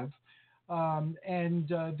have, and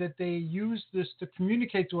that they use this to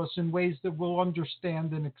communicate to us in ways that we'll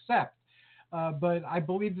understand and accept. But I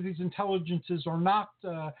believe that these intelligences are not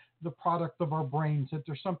the product of our brains, that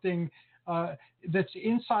there's something that's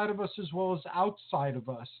inside of us as well as outside of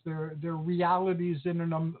us. They're realities in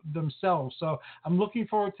and themselves. So I'm looking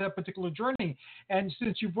forward to that particular journey. And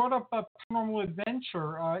since you brought up a paranormal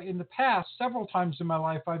adventure, in the past, several times in my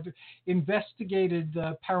life, I've investigated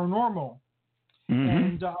paranormal. Mm-hmm.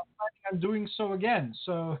 And I'm planning on doing so again.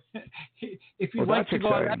 So if you'd like to go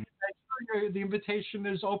on that, the invitation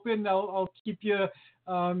is open. I'll keep you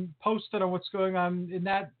posted on what's going on in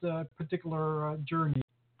that particular journey.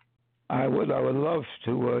 I would love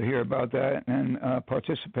to hear about that and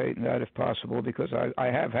participate in that if possible, because I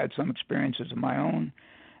have had some experiences of my own,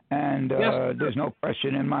 and yes. There's no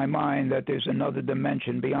question in my mind that there's another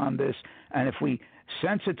dimension beyond this. And if we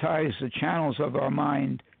sensitize the channels of our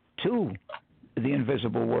mind to the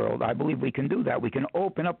invisible world, I believe we can do that. We can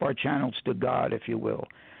open up our channels to God, if you will.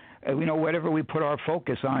 Whatever we put our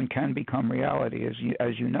focus on can become reality,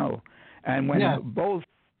 as you know. And when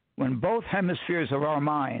both hemispheres of our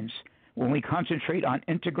minds, when we concentrate on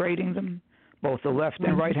integrating them, both the left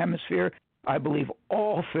and right hemisphere, I believe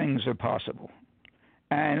all things are possible.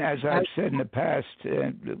 And as I've said in the past,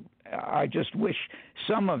 I just wish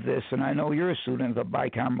some of this, and I know you're a student of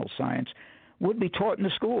bicameral science, would be taught in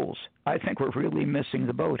the schools. I think we're really missing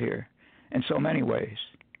the boat here in so many ways.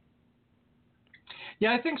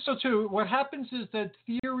 Yeah, I think so too. What happens is that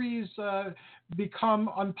theories become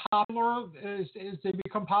unpopular as they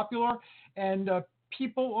become popular, and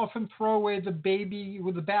people often throw away the baby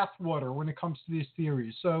with the bathwater when it comes to these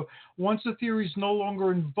theories. So once a theory is no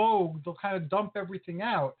longer in vogue, they'll kind of dump everything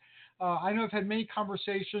out. I know I've had many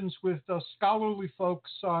conversations with scholarly folks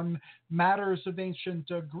on matters of ancient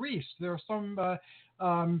Greece. There are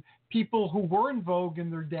some people who were in vogue in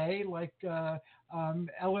their day, like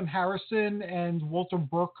Ellen Harrison and Walter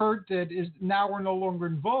Burkhardt, that is now are no longer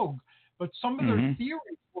in vogue. But some of their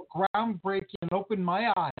theories were groundbreaking and opened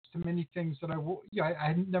my eyes to many things that I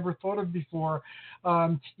had never thought of before.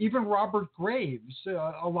 Even Robert Graves,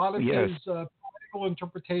 a lot of his political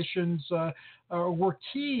interpretations were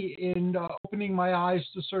key in opening my eyes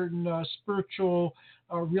to certain spiritual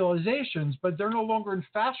realizations, but they're no longer in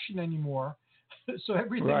fashion anymore. So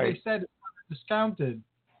everything they said is discounted.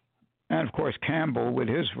 And of course, Campbell with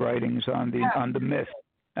his writings on the myth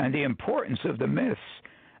and the importance of the myths,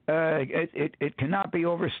 it cannot be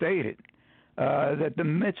overstated that the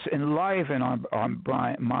myths enliven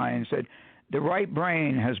our minds. That the right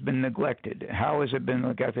brain has been neglected. How has it been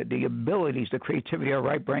neglected? The abilities, the creativity of our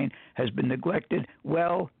right brain has been neglected.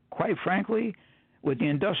 Well, quite frankly, with the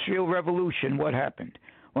Industrial Revolution, what happened?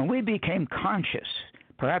 When we became conscious,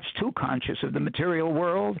 perhaps too conscious of the material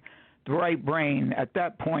world, the right brain at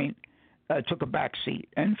that point took a back seat.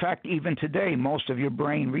 In fact, even today, most of your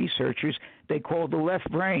brain researchers, they call the left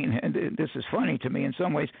brain, and this is funny to me in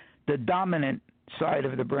some ways, the dominant side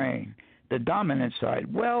of the brain. The dominant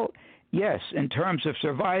side. Well, yes, in terms of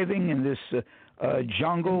surviving in this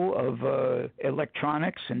jungle of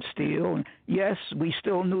electronics and steel, yes, we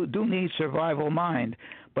still do need survival mind.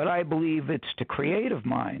 But I believe it's the creative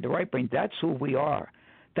mind, the right brain. That's who we are.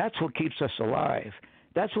 That's what keeps us alive.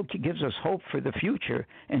 That's what gives us hope for the future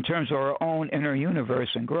in terms of our own inner universe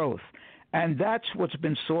and growth. And that's what's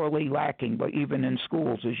been sorely lacking, but even in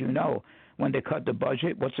schools, as you know. When they cut the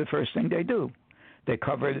budget, what's the first thing they do? They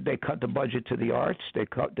cut the budget to the arts, they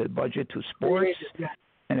cut the budget to sports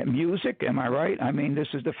and music, am I right? I mean, this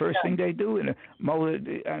is the first thing they do.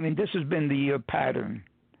 I mean, this has been the pattern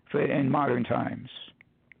in modern times.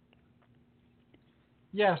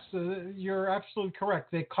 Yes, you're absolutely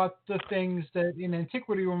correct. They cut the things that in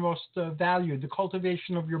antiquity were most valued, the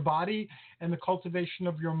cultivation of your body and the cultivation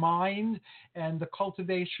of your mind and the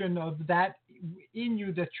cultivation of that in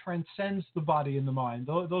you that transcends the body and the mind.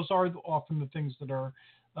 Those are often the things that are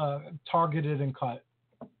targeted and cut.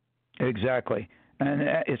 Exactly. And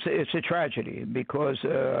it's a tragedy because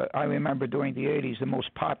I remember during the 80s, the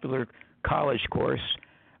most popular college course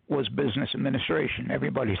was business administration.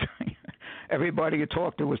 Everybody you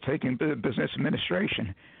talked to was taking business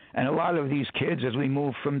administration. And a lot of these kids, as we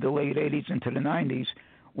moved from the late 80s into the 90s,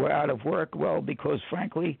 were out of work, well, because,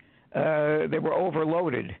 frankly, they were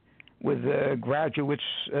overloaded with graduates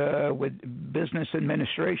with business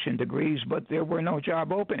administration degrees, but there were no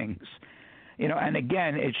job openings. And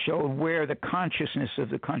again, it showed where the consciousness of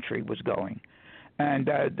the country was going. And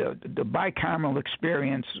the bicameral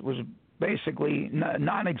experience was basically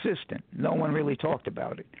non-existent. No one really talked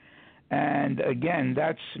about it. And again,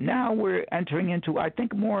 now we're entering into, I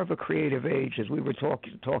think, more of a creative age, as we were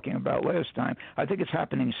talking about last time. I think it's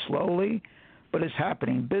happening slowly, but it's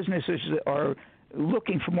happening. Businesses are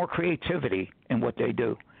looking for more creativity in what they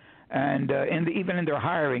do. And even in their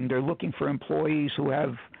hiring, they're looking for employees who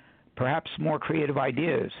have perhaps more creative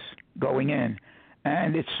ideas going in.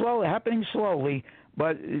 And it's happening slowly,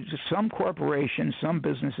 but some corporations, some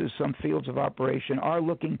businesses, some fields of operation are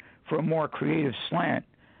looking for a more creative slant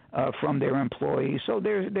from their employees. So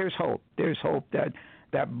there's hope. There's hope that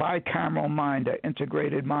bicameral mind, that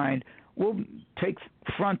integrated mind, will take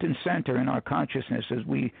front and center in our consciousness as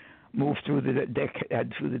we move through the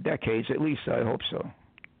decades. At least I hope so.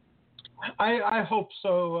 I hope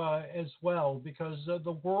so as well, because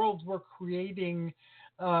the world we're creating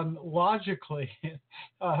logically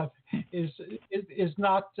is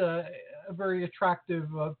not a very attractive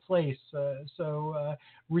place. So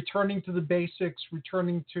returning to the basics,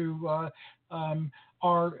 returning to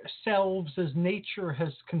ourselves as nature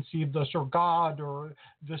has conceived us, or God, or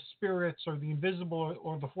the spirits, or the invisible,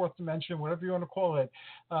 or the fourth dimension, whatever you want to call it,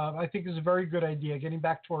 I think is a very good idea, getting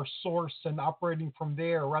back to our source and operating from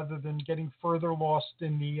there rather than getting further lost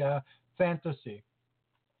in the fantasy.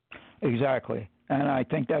 Exactly. And I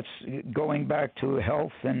think that's going back to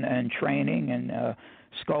health and training and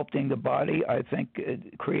sculpting the body. I think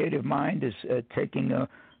creative mind is taking a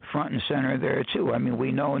front and center there too. I mean,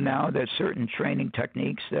 we know now that certain training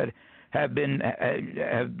techniques that have been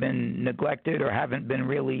neglected or haven't been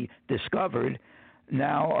really discovered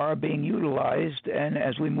now are being utilized, and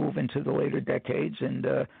as we move into the later decades, and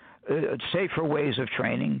safer ways of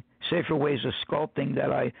training, safer ways of sculpting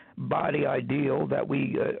that body ideal that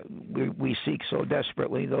we seek so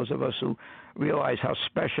desperately, those of us who realize how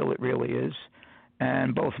special it really is,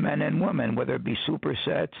 and both men and women, whether it be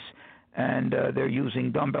supersets, and they're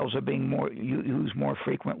using dumbbells are being used more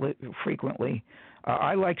frequently.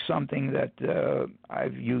 I like something that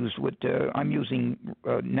I've used I'm using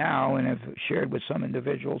now and have shared with some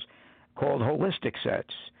individuals, called holistic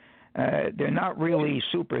sets. They're not really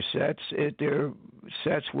supersets. They're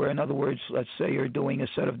sets where, in other words, let's say you're doing a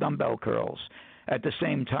set of dumbbell curls. At the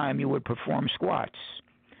same time, you would perform squats.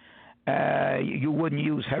 You wouldn't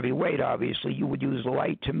use heavy weight, obviously. You would use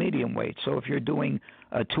light to medium weight. So if you're doing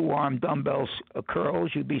two-arm dumbbell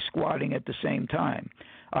curls, you'd be squatting at the same time.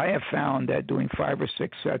 I have found that doing 5 or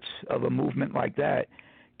 6 sets of a movement like that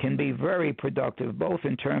can be very productive, both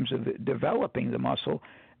in terms of developing the muscle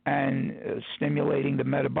and stimulating the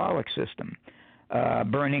metabolic system,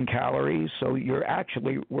 burning calories. So you're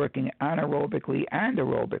actually working anaerobically and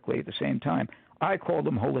aerobically at the same time. I call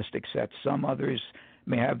them holistic sets. Some others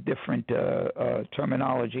may have different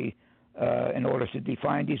terminology in order to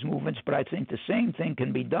define these movements, but I think the same thing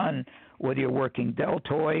can be done whether you're working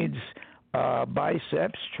deltoids,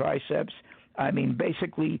 biceps, triceps. I mean,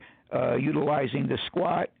 basically utilizing the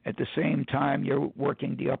squat at the same time you're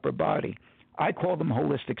working the upper body. I call them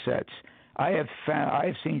holistic sets. I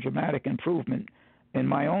have seen dramatic improvement in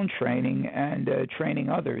my own training and training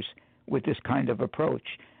others with this kind of approach.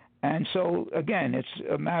 And so, again, it's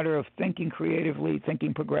a matter of thinking creatively,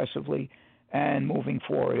 thinking progressively, and moving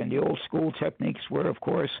forward. And the old school techniques were, of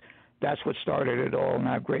course, that's what started it all, and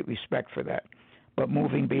I have great respect for that. But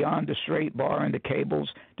moving beyond the straight bar and the cables,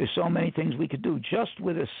 there's so many things we could do just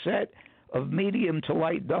with a set of medium to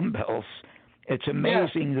light dumbbells. It's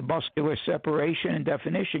amazing the muscular separation and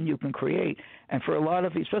definition you can create. And for a lot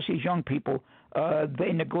of, especially young people,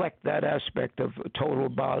 they neglect that aspect of total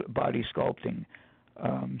body sculpting.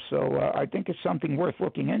 So I think it's something worth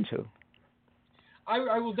looking into.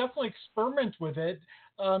 I will definitely experiment with it.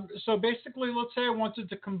 So basically, let's say I wanted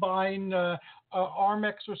to combine arm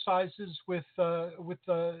exercises with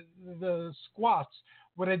the squats.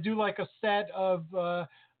 Would I do like a set of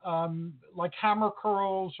like hammer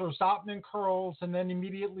curls or Zotman curls, and then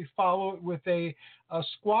immediately follow it with a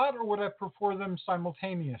squat, or would I perform them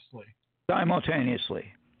simultaneously?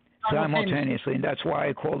 Simultaneously, and that's why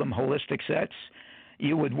I call them holistic sets.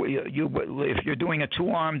 You would, if you're doing a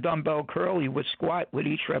 2-arm dumbbell curl, you would squat with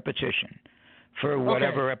each repetition for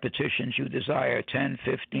whatever repetitions you desire, 10,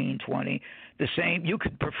 15, 20. The same, you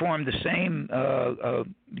could perform the same,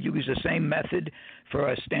 use the same method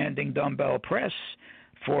for a standing dumbbell press,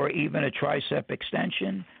 for even a tricep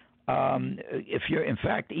extension. If you're, in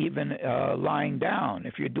fact, even lying down,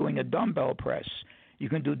 if you're doing a dumbbell press, you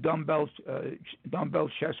can do dumbbell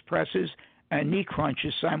chest presses and knee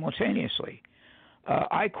crunches simultaneously.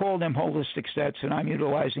 I call them holistic sets, and I'm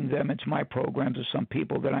utilizing them into my programs with some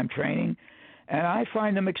people that I'm training, and I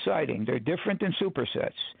find them exciting. They're different than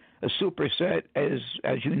supersets. A superset is,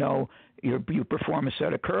 as you know, you perform a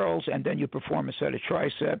set of curls, and then you perform a set of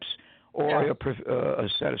triceps, or a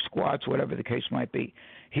set of squats, whatever the case might be.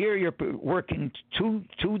 Here you're working two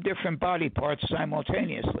different body parts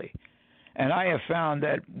simultaneously. And I have found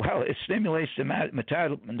that, well, it stimulates the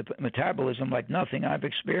metabolism like nothing I've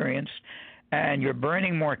experienced, and you're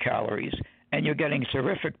burning more calories, and you're getting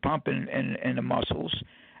terrific pump in the muscles.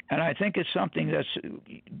 And I think it's something that's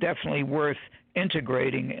definitely worth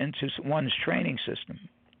integrating into one's training system.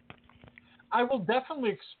 I will definitely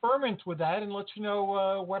experiment with that and let you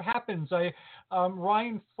know what happens.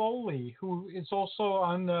 Ryan Foley, who is also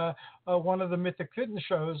on one of the Mythic Fitness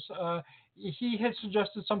shows, he has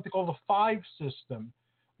suggested something called the 5 system,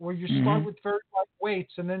 where you start with very light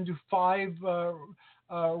weights and then do 5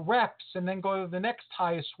 reps and then go to the next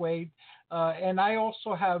highest weight. And I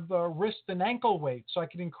also have wrist and ankle weights, so I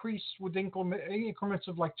can increase with increments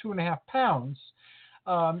of like 2.5 pounds.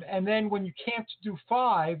 And then when you can't do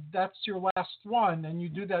 5, that's your last one, and you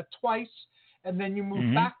do that twice, and then you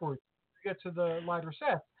move backwards to get to the lighter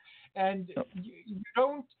set. And you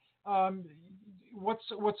don't.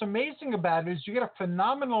 What's amazing about it is you get a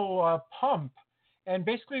phenomenal pump, and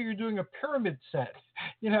basically you're doing a pyramid set,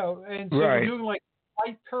 and so you're doing like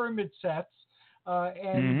light pyramid sets,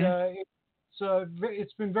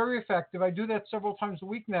 it's been very effective. I do that several times a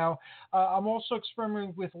week now. I'm also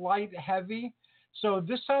experimenting with light heavy. So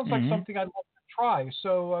this sounds like something I'd love to try.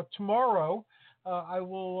 So tomorrow I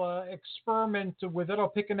will experiment with it. I'll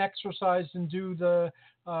pick an exercise and do the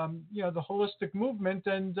holistic movement.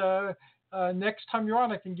 And next time you're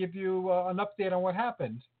on, I can give you an update on what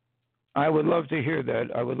happened. I would love to hear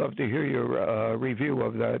that. I would love to hear your review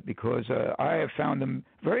of that because I have found them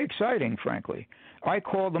very exciting, frankly. I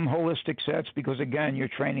call them holistic sets because, again, you're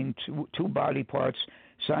training two body parts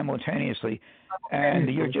simultaneously, and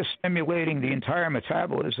you're just stimulating the entire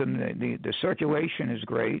metabolism. The circulation is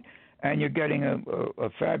great, and you're getting a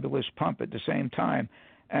fabulous pump at the same time.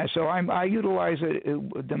 And so I utilize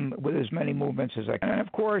them with as many movements as I can. And,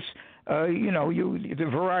 of course, the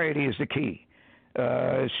variety is the key.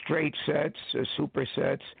 Straight sets,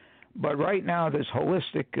 supersets, but right now this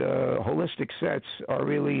holistic sets are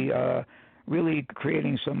really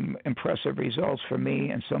creating some impressive results for me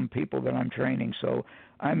and some people that I'm training. So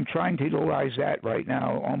I'm trying to utilize that right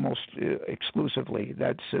now almost exclusively,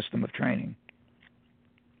 that system of training.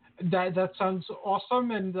 That sounds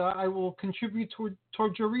awesome, and I will contribute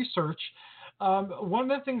towards your research.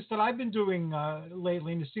 One of the things that I've been doing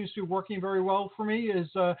lately, and it seems to be working very well for me, is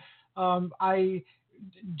I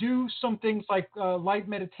do some things like light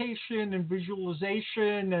meditation and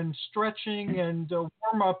visualization and stretching and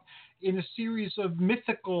warm-up in a series of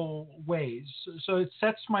mythical ways. So it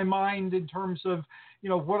sets my mind in terms of,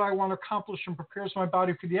 what I want to accomplish and prepares my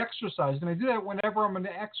body for the exercise. And I do that whenever I'm going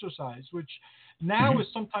to exercise, which now is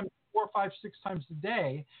sometimes 4, 5, 6 times a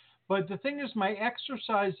day. But the thing is, my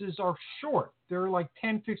exercises are short. They're like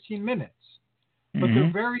 10, 15 minutes, but they're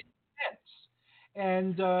very intense.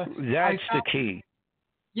 And that's the key.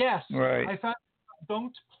 Yes. Right. I found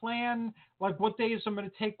don't plan like what days I'm going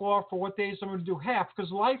to take off or what days I'm going to do half,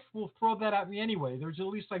 because life will throw that at me anyway. There's at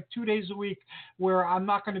least like 2 days a week where I'm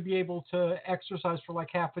not going to be able to exercise for like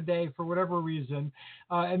half a day for whatever reason.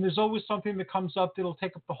 And there's always something that comes up that'll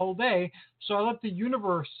take up the whole day. So I let the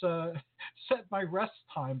universe set my rest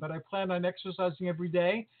time, but I plan on exercising every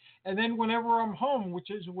day. And then whenever I'm home,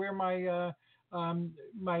 which is where my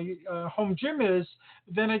home gym is,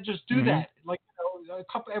 then I just do that, like a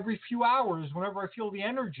couple every few hours, whenever I feel the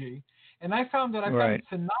energy. And I found that I've gotten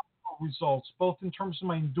phenomenal results, both in terms of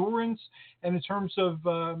my endurance and in terms of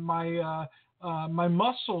my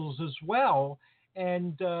muscles as well.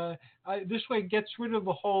 And this way it gets rid of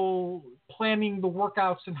the whole planning the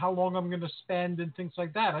workouts and how long I'm going to spend and things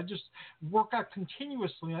like that. I just work out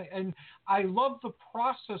continuously. And I love the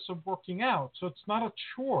process of working out. So it's not a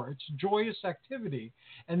chore. It's a joyous activity.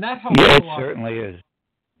 And that helps a lot. It certainly is.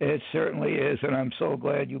 It certainly is. And I'm so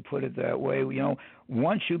glad you put it that way.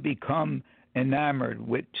 Once you become enamored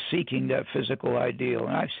with seeking that physical ideal,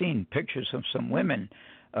 and I've seen pictures of some women,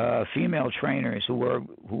 female trainers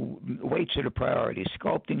who weights are the priority,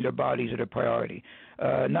 sculpting their bodies are the priority,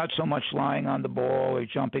 not so much lying on the ball or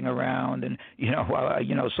jumping around, and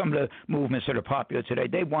some of the movements that are popular today.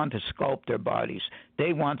 They want to sculpt their bodies.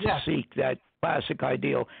 They want to seek that classic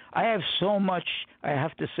ideal. I have so much. I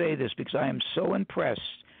have to say this because I am so impressed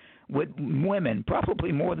with women,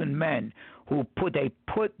 probably more than men, who put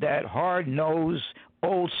that hard-nosed,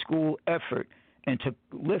 old-school effort into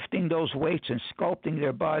lifting those weights and sculpting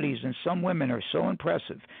their bodies, and some women are so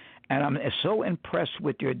impressive. And I'm so impressed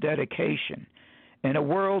with your dedication. In a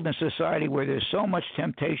world and society where there's so much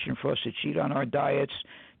temptation for us to cheat on our diets,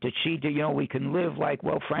 to cheat, we can live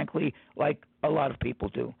frankly, like a lot of people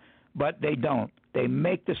do. but they don't. They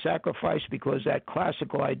make the sacrifice because that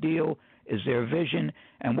classical ideal is their vision,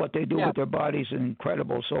 and what they do with their bodies is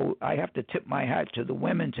incredible. So I have to tip my hat to the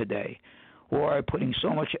women today who are putting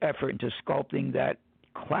so much effort into sculpting that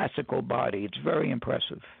classical body. It's very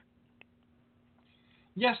impressive.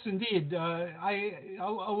 Yes, indeed. A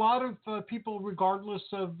lot of people, regardless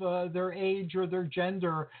of their age or their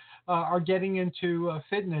gender, are getting into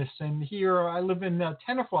fitness. And here I live in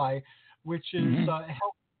Tenafly, which is a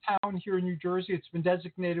healthy town here in New Jersey. It's been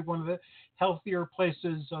designated one of the healthier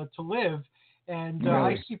places to live. And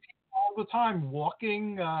I see people all the time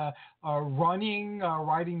walking, running,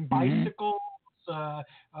 riding bicycles,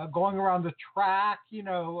 going around the track,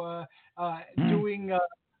 doing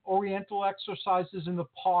oriental exercises in the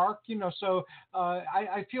park, so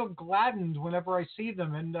I feel gladdened whenever I see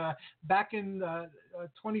them. And back in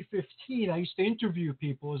 2015, I used to interview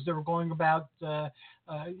people as they were going about,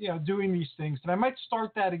 doing these things. And I might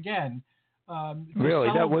start that again. Really,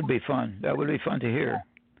 that would be fun. That would be fun to hear.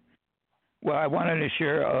 Well, I wanted to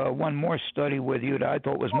share one more study with you that I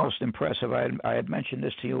thought was most impressive. I had mentioned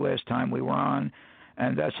this to you last time we were on,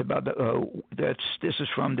 and that's about this is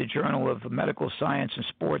from the Journal of Medical Science and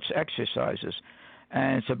Sports Exercises,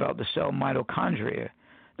 and it's about the cell mitochondria.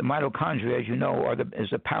 The mitochondria, as you know, is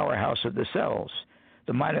the powerhouse of the cells.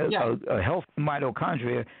 A healthy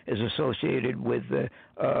mitochondria is associated with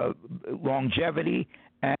longevity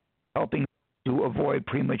and helping to avoid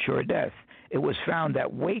premature death. It was found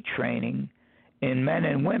that weight training in men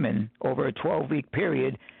and women over a 12-week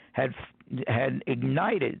period had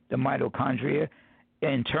ignited the mitochondria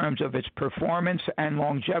in terms of its performance and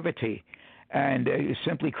longevity, and it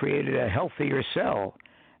simply created a healthier cell.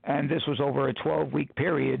 And this was over a 12-week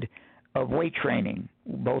period of weight training,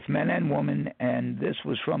 both men and women, and this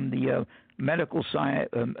was from the Medical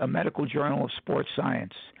Journal of Sports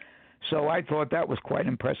Science. So I thought that was quite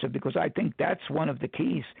impressive, because I think that's one of the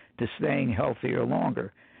keys to staying healthier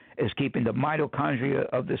longer, is keeping the mitochondria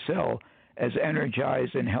of the cell as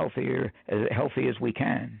energized and healthy as we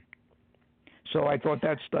can. So I thought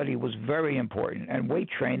that study was very important, and weight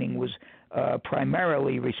training was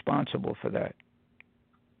primarily responsible for that.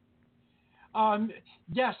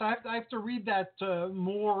 Yes, I have to read that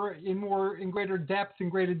in greater depth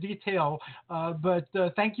and greater detail. But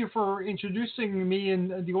thank you for introducing me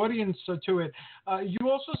and the audience to it. You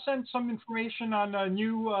also sent some information on a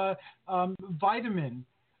new vitamin.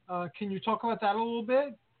 Can you talk about that a little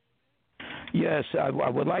bit? Yes, I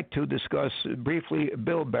would like to discuss briefly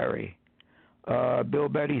bilberry.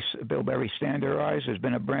 Bilberry standardized. There's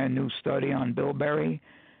been a brand new study on bilberry,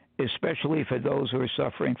 especially for those who are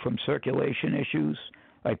suffering from circulation issues,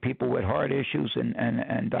 like people with heart issues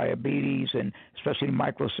and diabetes, and especially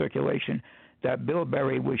microcirculation. That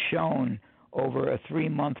bilberry was shown over a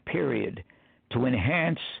 3-month period to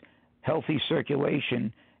enhance healthy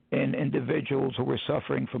circulation in individuals who were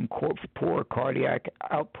suffering from poor cardiac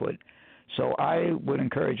output. So I would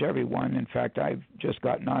encourage everyone, in fact, I've just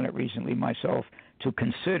gotten on it recently myself, to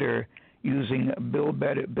consider using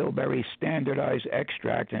bilberry standardized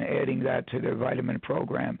extract and adding that to their vitamin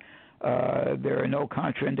program. There are no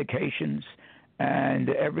contraindications, and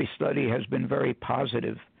every study has been very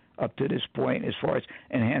positive up to this point as far as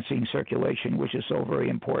enhancing circulation, which is so very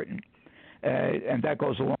important. And that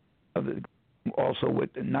goes along also with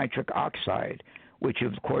nitric oxide, which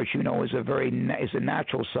of course you know is a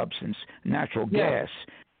natural substance, natural gas,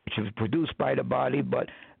 which is produced by the body. But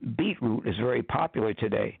beetroot is very popular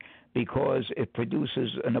today because it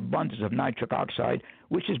produces an abundance of nitric oxide,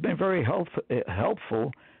 which has been very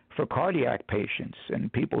helpful for cardiac patients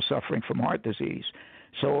and people suffering from heart disease.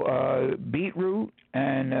 So beetroot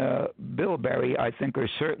and bilberry, I think, are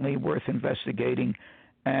certainly worth investigating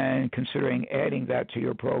and considering adding that to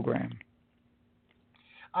your program.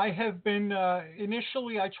 I have been,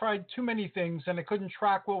 initially I tried too many things and I couldn't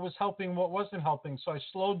track what was helping, what wasn't helping. So I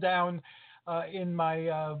slowed down in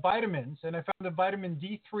my vitamins, and I found that vitamin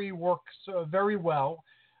D3 works very well.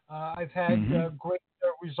 I've had great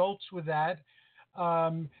results with that.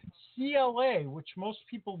 CLA, which most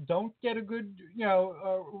people don't get a good,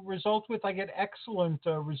 result with, I get excellent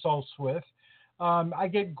results with. I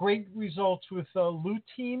get great results with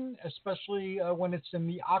lutein, especially when it's in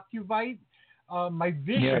the Ocuvite. My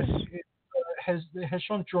vision has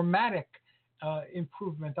shown dramatic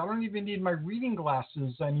improvement. I don't even need my reading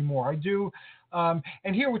glasses anymore. I do,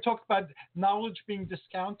 and here we talk about knowledge being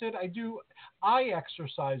discounted. I do eye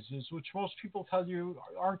exercises, which most people tell you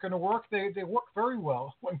aren't going to work. They work very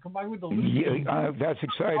well when combined with the lutein. That's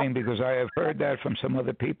exciting, because I have heard that from some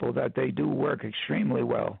other people that they do work extremely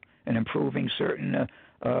well in improving certain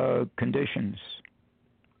conditions.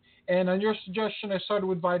 And on your suggestion, I started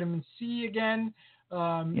with vitamin C again.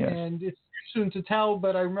 Yes. And it's too soon to tell,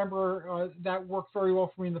 but I remember that worked very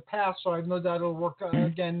well for me in the past, so I have no doubt it'll work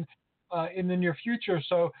again in the near future.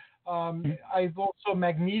 So I've also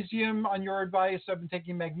magnesium on your advice. I've been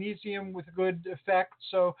taking magnesium with good effect.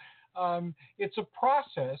 So it's a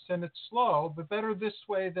process and it's slow, but better this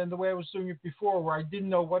way than the way I was doing it before, where I didn't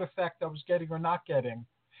know what effect I was getting or not getting.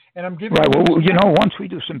 And I'm giving right. Well, you know, once we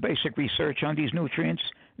do some basic research on these nutrients,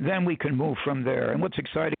 then we can move from there. And what's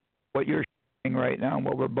exciting, what you're sharing right now, and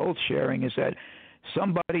what we're both sharing, is that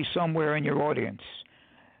somebody somewhere in your audience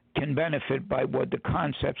can benefit by what the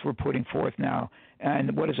concepts we're putting forth now.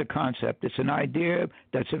 And what is a concept? It's an idea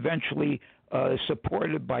that's eventually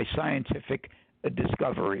supported by scientific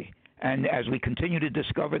discovery. And as we continue to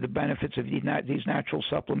discover the benefits of these natural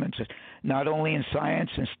supplements, not only in science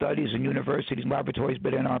and studies in universities and laboratories,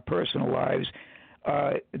 but in our personal lives,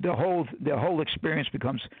 the whole experience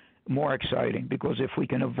becomes more exciting, because if we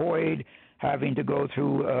can avoid having to go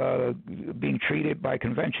through being treated by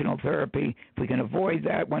conventional therapy, if we can avoid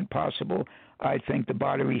that when possible, I think the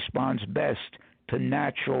body responds best to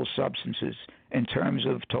natural substances in terms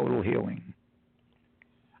of total healing.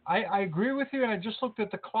 I agree with you, and I just looked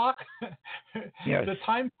at the clock. Yes. The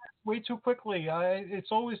time passed way too quickly.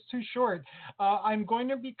 It's always too short. I'm going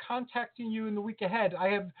to be contacting you in the week ahead. I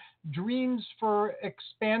have dreams for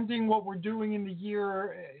expanding what we're doing in the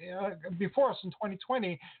year before us in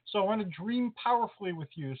 2020, so I want to dream powerfully with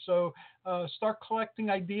you. So start collecting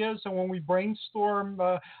ideas, and when we brainstorm,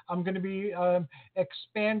 I'm going to be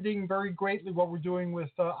expanding very greatly what we're doing with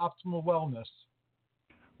Optimal Wellness.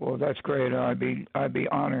 Well, that's great. I'd be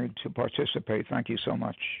honored to participate. Thank you so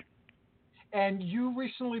much. And you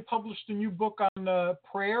recently published a new book on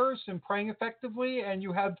prayers and praying effectively, and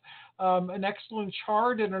you have an excellent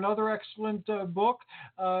chart and another excellent book.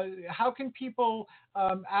 How can people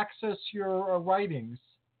access your writings?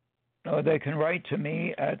 They can write to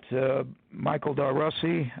me at Michael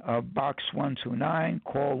Darossi, Box 129,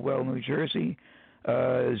 Caldwell, New Jersey,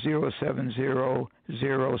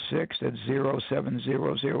 07006. That's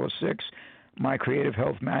 07006. My Creative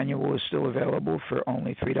Health Manual is still available for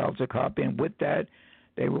only $3 a copy, and with that,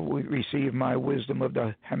 they will receive my Wisdom of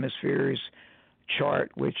the Hemispheres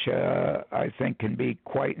chart, which I think can be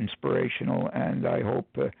quite inspirational, and I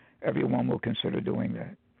hope everyone will consider doing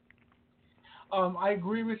that. I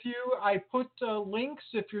agree with you. I put links,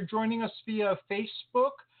 if you're joining us via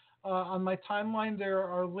Facebook, on my timeline, there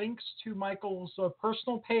are links to Michael's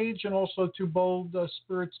personal page and also to Bold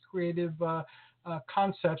Spirits Creative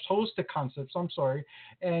Concepts, Holistic Concepts,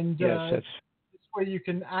 And yes, this way you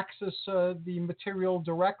can access the material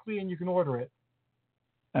directly and you can order it.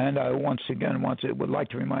 And I once again would like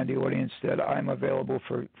to remind the audience that I'm available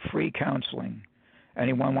for free counseling.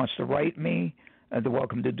 Anyone wants to write me, they're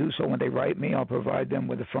welcome to do so. When they write me, I'll provide them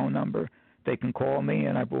with a phone number. They can call me,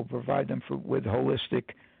 and I will provide them with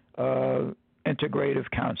holistic integrative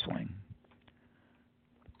counseling.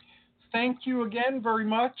 Thank you again very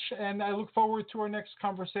much, and I look forward to our next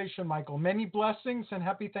conversation, Michael. Many blessings and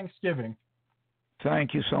happy Thanksgiving.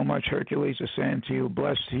 Thank you so much, Hercules. The same to you.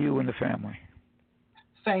 Blessed to you and the family.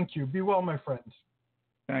 Thank you. Be well, my friend.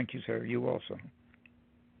 Thank you, sir. You also.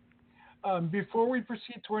 Before we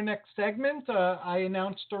proceed to our next segment, I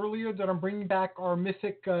announced earlier that I'm bringing back our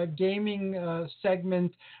Mythic Gaming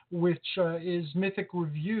segment, which is Mythic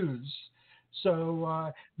Reviews.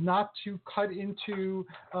 So not to cut into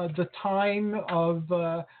the time of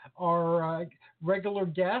our regular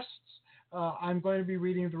guests, I'm going to be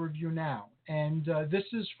reading the review now. And this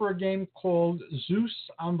is for a game called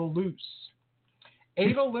Zeus on the Loose.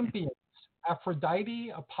 8 Olympians,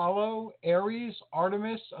 Aphrodite, Apollo, Ares,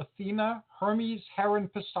 Artemis, Athena, Hermes, Hera,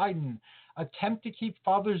 and Poseidon, attempt to keep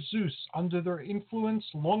Father Zeus under their influence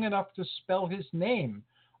long enough to spell his name,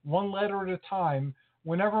 one letter at a time,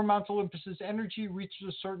 whenever Mount Olympus's energy reaches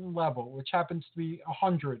a certain level, which happens to be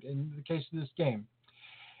 100 in the case of this game.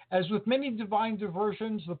 As with many divine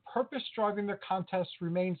diversions, the purpose driving their contests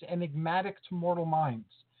remains enigmatic to mortal minds.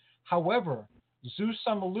 However, Zeus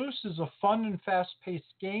on the Loose is a fun and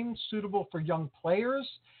fast-paced game suitable for young players,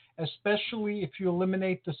 especially if you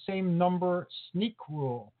eliminate the same number sneak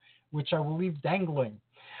rule, which I will leave dangling.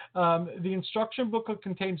 The instruction booklet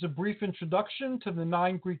contains a brief introduction to the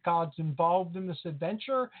 9 Greek gods involved in this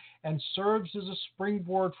adventure and serves as a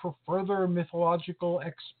springboard for further mythological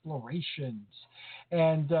explorations.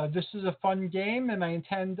 And this is a fun game, and I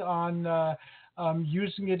intend on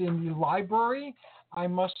using it in the library. I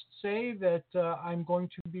must say that I'm going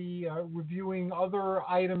to be reviewing other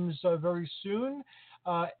items very soon.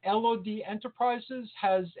 LOD Enterprises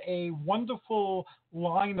has a wonderful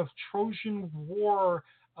line of Trojan War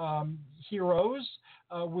heroes,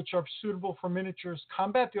 which are suitable for miniatures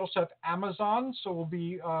combat. They also have Amazon, so we'll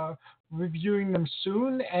be reviewing them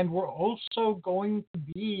soon. And we're also going to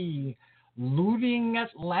be looting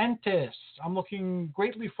Atlantis. I'm looking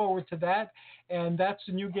greatly forward to that. And that's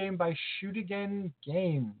a new game by Shoot Again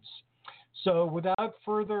Games. So without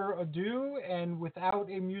further ado and without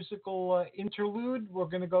a musical interlude, we're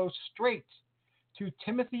going to go straight to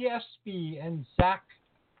Timothy Espy and Zach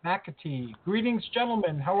McAtee. Greetings,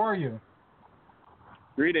 gentlemen. How are you?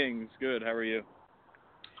 Greetings. Good. How are you?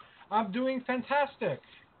 I'm doing fantastic.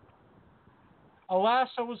 Alas,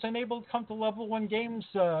 I was unable to come to Level 1 Games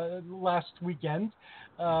last weekend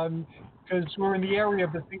because we're in the area,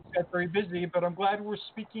 but things got very busy. But I'm glad we're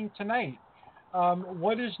speaking tonight.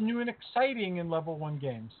 What is new and exciting in Level 1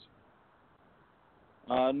 Games?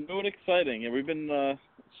 New and exciting. Yeah, we've been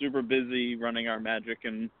super busy running our Magic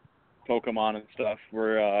and Pokemon and stuff.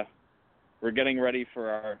 We're getting ready for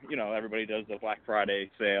our, everybody does the Black Friday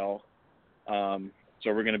sale. So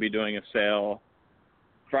we're going to be doing a sale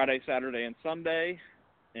Friday, Saturday, and Sunday.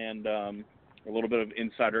 And a little bit of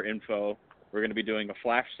insider info. We're going to be doing a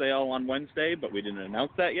flash sale on Wednesday, but we didn't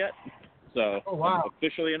announce that yet. So I'm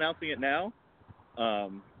officially announcing it now.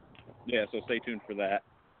 So stay tuned for that.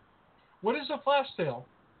 What is a flash sale?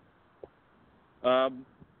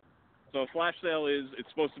 So a flash sale it's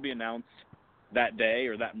supposed to be announced that day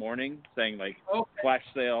or that morning, saying flash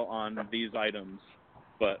sale on these items,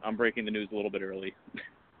 but I'm breaking the news a little bit early.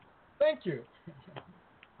 Thank you.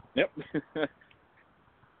 Yep.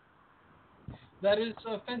 That is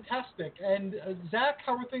fantastic. And Zach,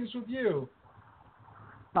 how are things with you?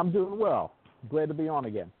 I'm doing well. Glad to be on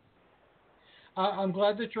again. I'm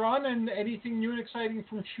glad that you're on. And anything new and exciting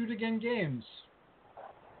from Shoot Again Games?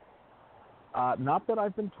 Not that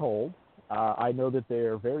I've been told. I know that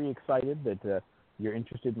they're very excited that you're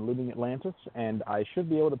interested in looting Atlantis, and I should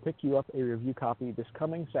be able to pick you up a review copy this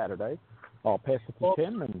coming Saturday. I'll pass it to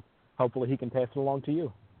Tim, and hopefully he can pass it along to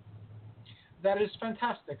you. That is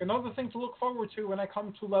fantastic. Another thing to look forward to when I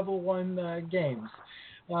come to Level 1 Games.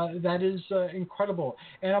 That is incredible.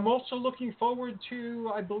 And I'm also looking forward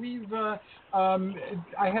to, I believe, I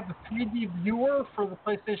have a 3D viewer for the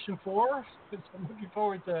PlayStation 4. So I'm looking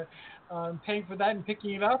forward to paying for that and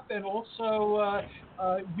picking it up. And also,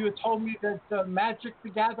 you had told me that Magic the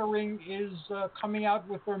Gathering is coming out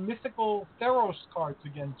with their mythical Theros cards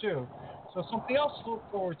again, too. So something else to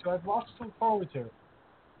look forward to. I have lots to look forward to.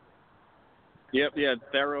 Yep, yeah,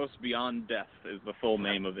 Theros Beyond Death is the full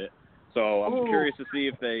name of it. So I'm curious to see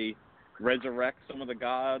if they resurrect some of the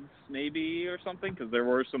gods, maybe, or something, because there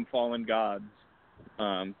were some fallen gods.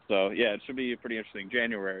 So, yeah, it should be pretty interesting.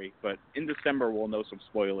 January, but in December we'll know some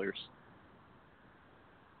spoilers.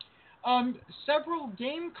 Several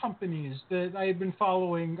game companies that I have been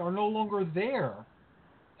following are no longer there.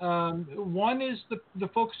 One is the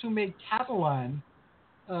folks who made Catalan.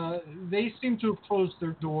 They seem to have closed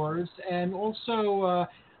their doors, and also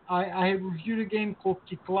I had reviewed a game called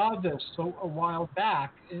Cyclades a while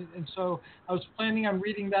back, and so I was planning on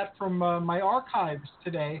reading that from my archives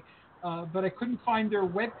today, but I couldn't find their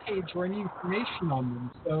webpage or any information on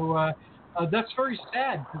them. So that's very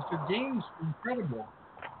sad because their games were incredible.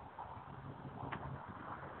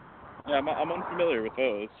 Yeah, I'm unfamiliar with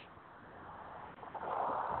those.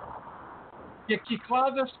 Yeah,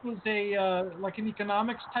 Cyclades was a like an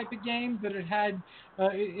economics type of game, but it had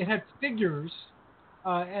figures,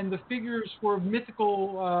 and the figures were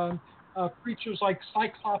mythical creatures like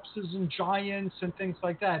cyclopses and giants and things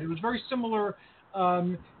like that. It was very similar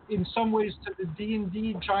in some ways to the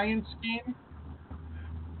D&D Giants game.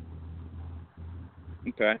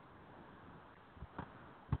 Okay.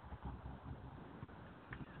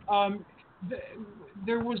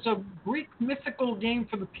 There was a Greek mythical game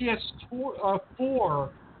for the PS4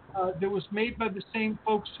 that was made by the same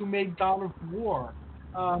folks who made God of War.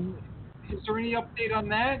 Is there any update on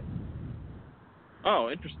that? Oh,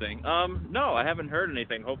 interesting. No, I haven't heard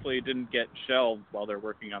anything. Hopefully it didn't get shelved while they're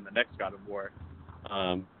working on the next God of War.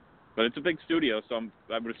 But it's a big studio, so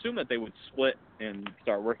I would assume that they would split and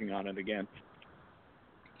start working on it again.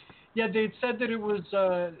 Yeah, they'd said that it was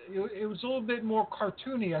a little bit more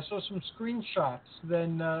cartoony. I saw some screenshots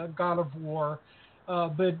than God of War,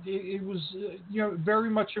 but it was very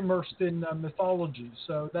much immersed in mythology.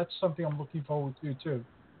 So that's something I'm looking forward to too.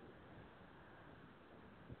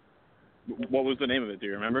 What was the name of it? Do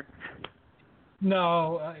you remember?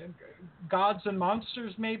 No, Gods and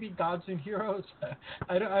Monsters, maybe Gods and Heroes.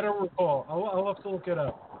 I don't recall. I'll have to look it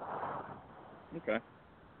up. Okay.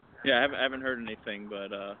 Yeah, I haven't heard anything,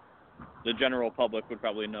 but the general public would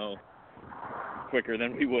probably know quicker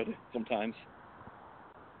than we would sometimes.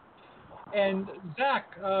 And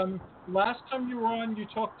Zach, last time you were on, you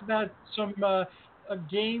talked about some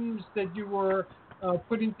games that you were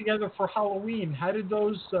putting together for Halloween. How did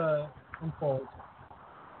those unfold?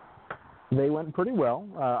 They went pretty well.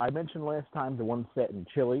 I mentioned last time the one set in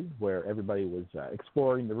Chile where everybody was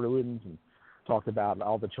exploring the ruins and talked about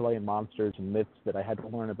all the Chilean monsters and myths that I had to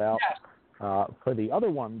learn about. Yes. For the other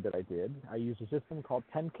one that I did, I used a system called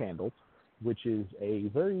 10 Candles, which is a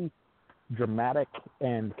very dramatic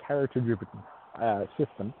and character-driven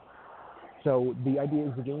system. So the idea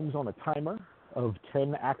is the game's on a timer of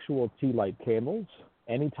 10 actual tea light candles.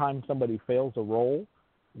 Anytime somebody fails a roll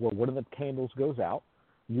where one of the candles goes out,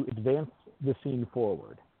 you advance the scene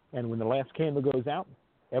forward. And when the last candle goes out,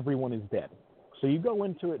 everyone is dead. So you go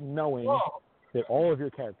into it knowing that all of your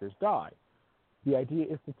characters die. The idea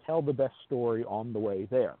is to tell the best story on the way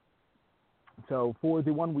there. So for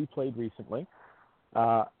the one we played recently,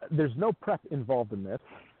 there's no prep involved in this.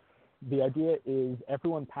 The idea is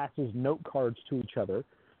everyone passes note cards to each other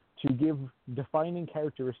to give defining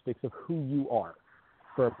characteristics of who you are.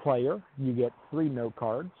 For a player, you get 3 note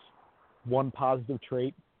cards, 1 positive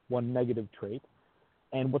trait, 1 negative trait,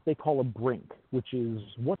 and what they call a brink, which is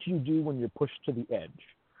what you do when you're pushed to the edge.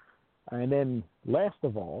 And then last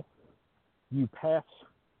of all, you pass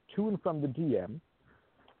to and from the DM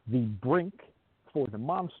the brink for the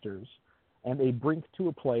monsters and a brink to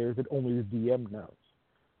a player that only the DM knows.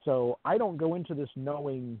 So I don't go into this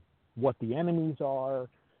knowing what the enemies are,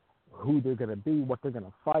 who they're going to be, what they're going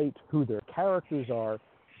to fight, who their characters are.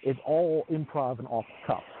 It's all improv and off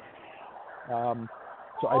the cuff.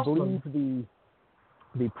 So I believe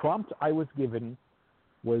the prompt I was given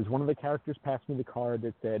was one of the characters passed me the card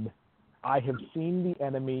that said, I have seen the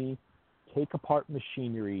enemy take apart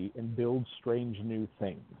machinery and build strange new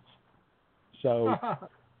things. So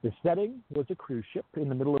the setting was a cruise ship in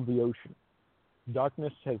the middle of the ocean.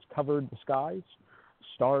 Darkness has covered the skies.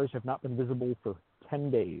 Stars have not been visible for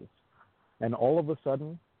 10 days. And all of a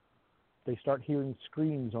sudden, they start hearing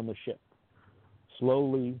screams on the ship.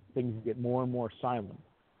 Slowly, things get more and more silent.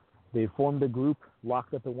 They formed a group,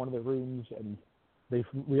 locked up in one of the rooms, and they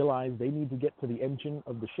realize they need to get to the engine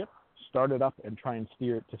of the ship, start it up, and try and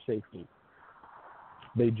steer it to safety.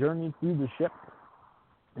 They journey through the ship,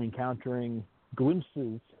 encountering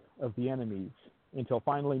glimpses of the enemies, until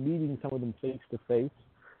finally meeting some of them face to face,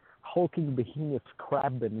 hulking behemoths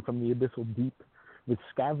crabmen from the abyssal deep, with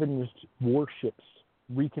scavenged warships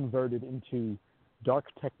reconverted into dark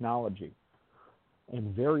technology,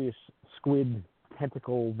 and various squid,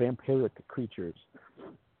 tentacle, vampiric creatures.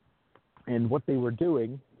 And what they were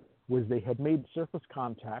doing was they had made surface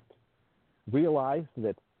contact, realized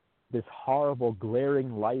that this horrible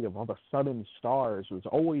glaring light of all the sun and stars was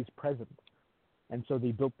always present. And so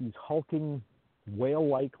they built these hulking,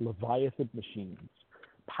 whale-like leviathan machines,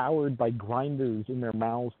 powered by grinders in their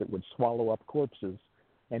mouths that would swallow up corpses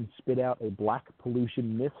and spit out a black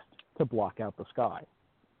pollution mist to block out the sky.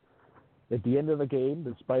 At the end of the game,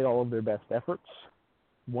 despite all of their best efforts,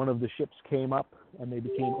 one of the ships came up and they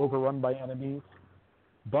became overrun by enemies,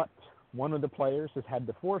 but one of the players has had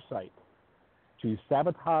the foresight to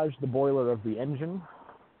sabotage the boiler of the engine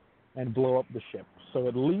and blow up the ship. So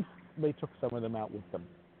at least they took some of them out with them.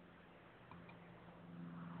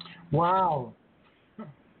 Wow.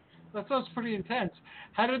 That sounds pretty intense.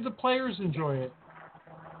 How did the players enjoy it?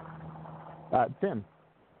 Tim.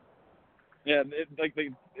 Yeah, the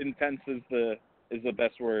intense is the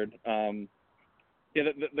best word.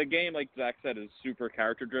 The game, like Zach said, is super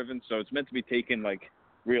character driven, so it's meant to be taken like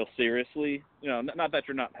real seriously. You know, not that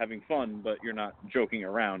you're not having fun, but you're not joking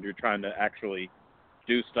around. You're trying to actually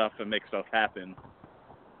do stuff and make stuff happen.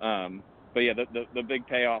 But yeah, the big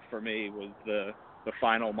payoff for me was the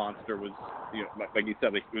final monster was, you know, like you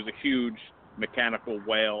said, it was a huge mechanical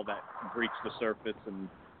whale that breached the surface, and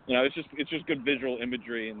you know, it's just good visual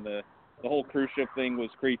imagery, and the whole cruise ship thing was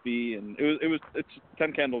creepy, and it's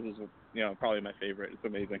 10 Candles is, you know, probably my favorite. It's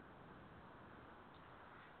amazing.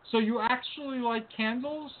 So you actually light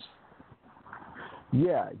candles?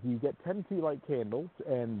 Yeah, you get 10 tea light candles,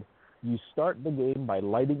 and you start the game by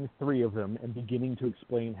lighting 3 of them and beginning to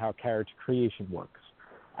explain how character creation works.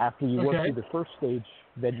 After you work through the first stage,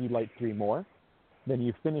 then you light 3 more. Then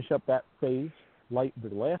you finish up that phase, light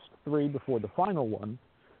the last 3 before the final one,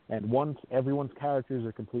 and once everyone's characters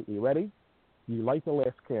are completely ready, you light the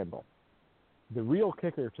last candle. The real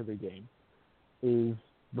kicker to the game is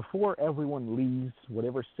before everyone leaves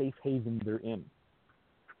whatever safe haven they're in,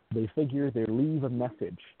 they figure they leave a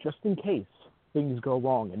message just in case things go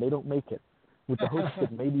wrong and they don't make it, with the hopes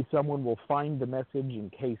that maybe someone will find the message in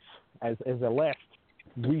case as a last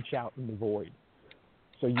reach out in the void.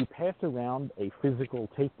 So you pass around a physical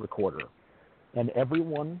tape recorder and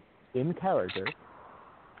everyone in character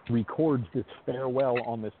records this farewell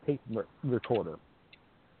on this tape recorder.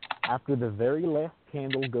 After the very last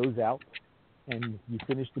candle goes out and you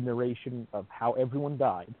finish the narration of how everyone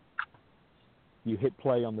died, you hit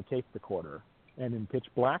play on the tape recorder, and in pitch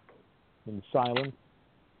black, in silence,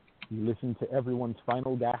 you listen to everyone's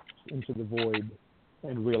final gasps into the void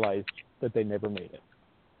and realize that they never made it.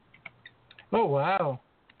 Oh, wow.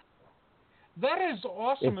 That is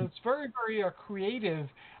awesome. It's very, very creative.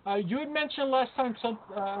 You had mentioned last time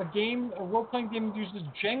a role-playing game that uses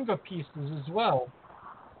Jenga pieces as well.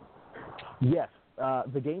 Yes.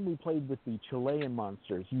 The game we played with the Chilean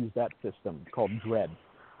monsters used that system called Dread.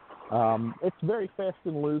 It's very fast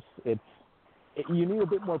and loose. You need a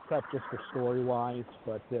bit more prep just for story-wise,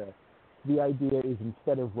 but the idea is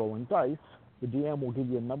instead of rolling dice, the DM will give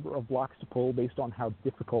you a number of blocks to pull based on how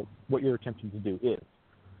difficult what you're attempting to do is.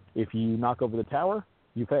 If you knock over the tower,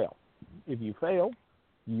 you fail. If you fail,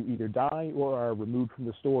 you either die or are removed from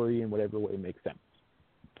the story in whatever way makes sense.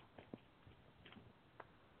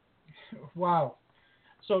 Wow.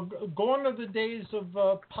 So gone are the days of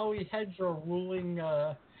polyhedra ruling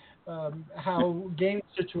how game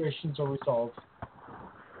situations are resolved.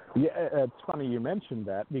 Yeah, it's funny you mentioned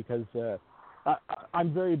that because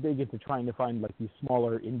I'm very big into trying to find like these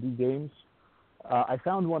smaller indie games. I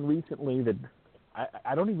found one recently that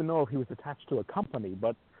I don't even know if he was attached to a company,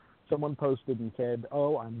 but someone posted and said,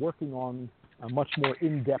 "Oh, I'm working on a much more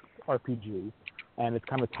in-depth RPG, and it's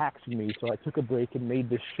kind of taxing me." So I took a break and made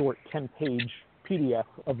this short 10-page PDF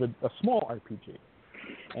of a small RPG,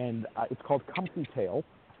 and it's called Comfy Tale.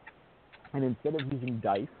 And instead of using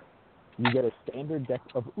dice, you get a standard deck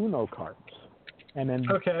of Uno cards. And then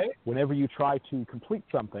whenever you try to complete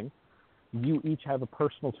something, you each have a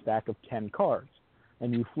personal stack of 10 cards.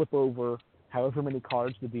 And you flip over however many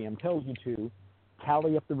cards the DM tells you to,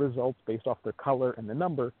 tally up the results based off their color and the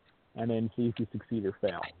number, and then see if you succeed or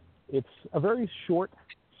fail. It's a very short,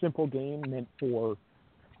 simple game meant for,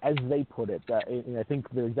 as they put it, and I think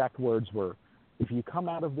their exact words were, if you come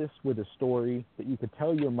out of this with a story that you could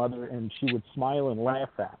tell your mother and she would smile and laugh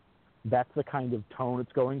at, that's the kind of tone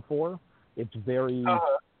it's going for. It's very,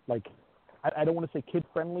 I don't want to say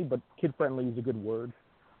kid-friendly, but kid-friendly is a good word.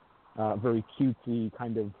 Very cutesy,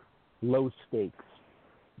 kind of low stakes.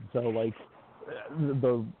 So, like,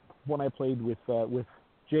 the one I played with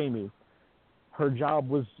Jamie, her job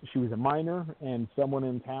was, she was a miner, and someone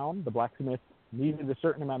in town, the blacksmith, needed a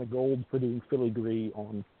certain amount of gold for doing filigree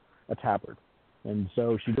on a tabard. And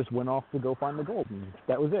so she just went off to go find the gold, and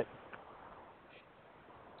that was it.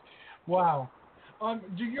 Wow.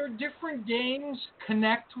 Do your different games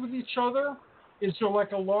connect with each other? Is there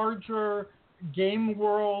like a larger game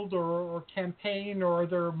world or campaign, or are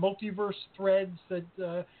there multiverse threads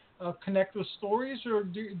that connect with stories, or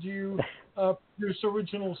do you produce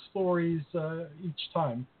original stories each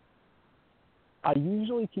time? I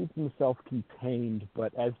usually keep them self-contained,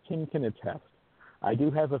 but as Tim can attest, I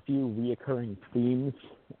do have a few reoccurring themes.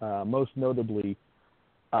 Most notably,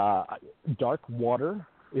 dark water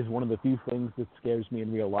is one of the few things that scares me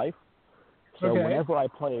in real life. So whenever I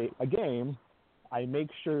play a game, I make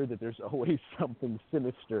sure that there's always something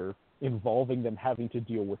sinister involving them having to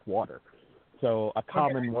deal with water. So a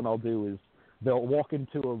common one I'll do is they'll walk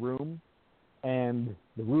into a room, and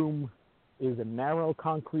the room is a narrow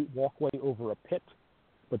concrete walkway over a pit,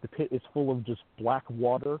 but the pit is full of just black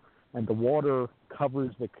water, and the water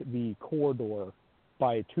covers the corridor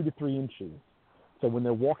by 2 to 3 inches. So when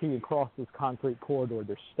they're walking across this concrete corridor,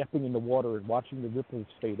 they're stepping in the water and watching the ripples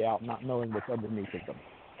fade out, not knowing what's underneath of them.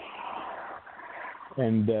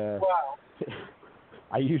 And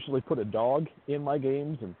I usually put a dog in my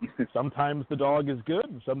games, and sometimes the dog is good,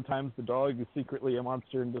 and sometimes the dog is secretly a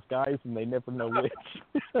monster in disguise, and they never know which.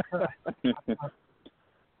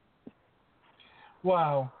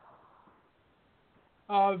 Wow.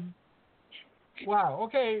 Wow.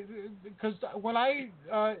 Okay, because when I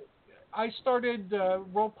started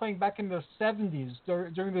role-playing back in the 70s,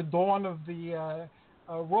 during the dawn of the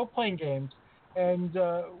role-playing games, and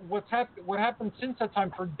what happened since that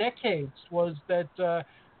time for decades was that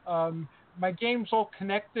my games all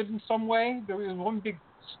connected in some way. There was one big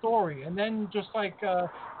story, and then just like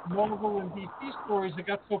Marvel and DC stories, it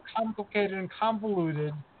got so complicated and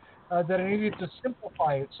convoluted that I needed to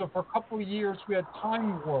simplify it. So for a couple of years, we had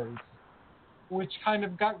Time Wars, which kind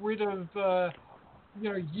of got rid of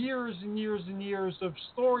years and years and years of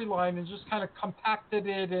storyline and just kind of compacted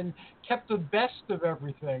it and kept the best of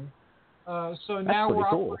everything. So now we're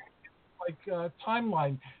cool. operating like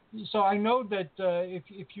timeline. So I know that if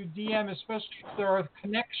you DM, especially if there are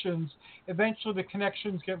connections, eventually the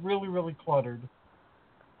connections get really, really cluttered.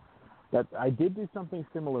 That I did do something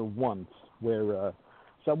similar once, where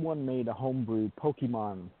someone made a homebrew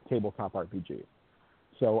Pokemon tabletop RPG.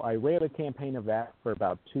 So I ran a campaign of that for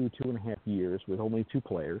about 2.5 years with only 2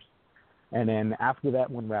 players. And then after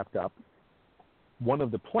that one wrapped up, one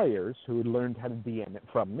of the players who had learned how to DM it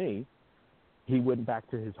from me, he went back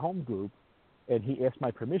to his home group and he asked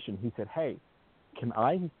my permission. He said, hey, can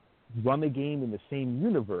I run a game in the same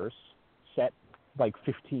universe set like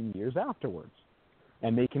 15 years afterwards?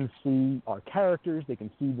 And they can see our characters, they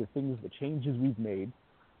can see the things, the changes we've made.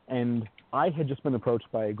 And I had just been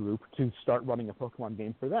approached by a group to start running a Pokemon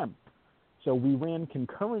game for them. So we ran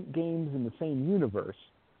concurrent games in the same universe,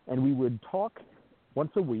 and we would talk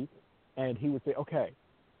once a week, and he would say, okay,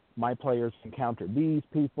 my players encountered these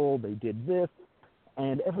people, they did this,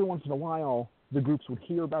 and every once in a while, the groups would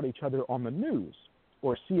hear about each other on the news,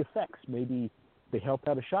 or see effects. Maybe they helped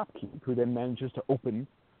out a shopkeep who then manages to open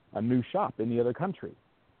a new shop in the other country.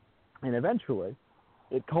 And eventually,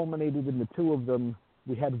 it culminated in the 2 of them.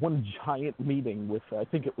 We had one giant meeting with, I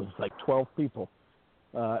think it was like 12 people.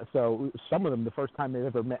 So some of them the first time they'd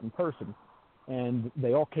ever met in person. And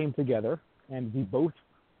they all came together, and we both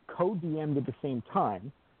co-DM'd at the same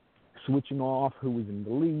time, switching off who was in the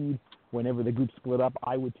lead. Whenever the group split up,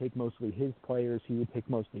 I would take mostly his players, he would take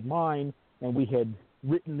mostly mine, and we had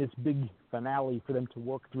written this big finale for them to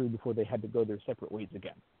work through before they had to go their separate ways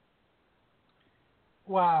again.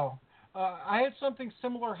 Wow. I had something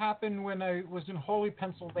similar happen when I was in Holy,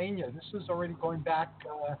 Pennsylvania. This was already going back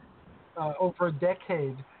over a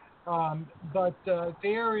decade. But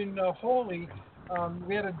there in Holy,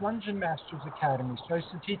 we had a Dungeon Masters Academy. So I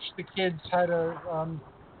used to teach the kids how to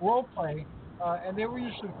role play, and they were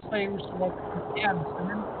usually players who wanted to be DMs. And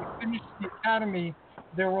then when they finished the academy,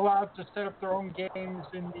 they were allowed to set up their own games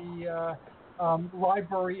in the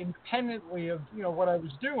library independently of what I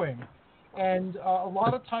was doing. And a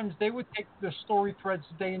lot of times they would take the story threads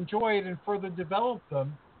that they enjoyed and further develop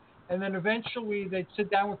them. And then eventually they'd sit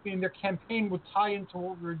down with me and their campaign would tie into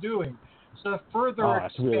what we were doing. So further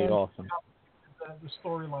expand really awesome. the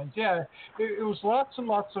storylines. Yeah, it was lots and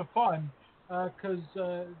lots of fun because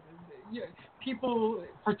people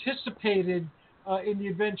participated in the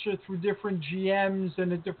adventure through different GMs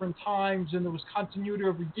and at different times, and there was continuity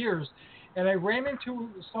over years. And I ran into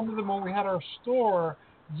some of them when we had our store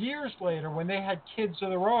years later when they had kids of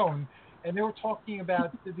their own, and they were talking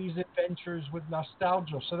about these adventures with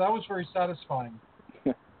nostalgia. So that was very satisfying.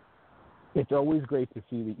 It's always great to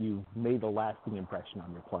see that you made a lasting impression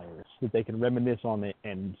on your players, that they can reminisce on it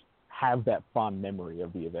and have that fond memory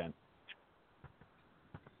of the event.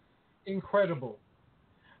 Incredible.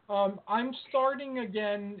 I'm starting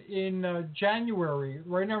again in January.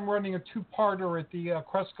 Right now I'm running a 2-parter at the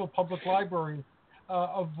Cresskill Public Library,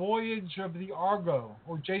 A Voyage of the Argo,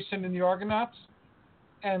 or Jason and the Argonauts.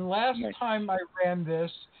 And last time I ran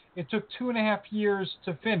this, it took 2.5 years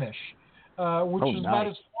to finish, which is about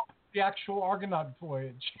as long as the actual Argonaut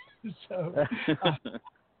voyage. So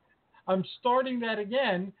I'm starting that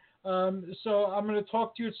again. So I'm going to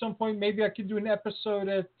talk to you at some point. Maybe I could do an episode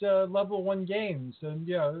at Level 1 Games and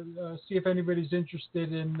see if anybody's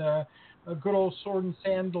interested in a good old sword and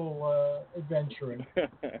sandal adventuring.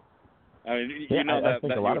 I mean, I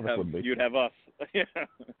think a lot of us would be. You'd have us.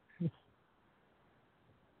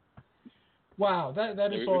 Wow,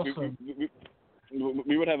 that is awesome.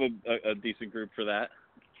 We would have a decent group for that.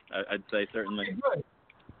 I'd say certainly. Okay, good.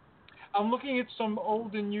 I'm looking at some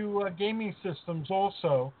old and new gaming systems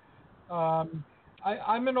also.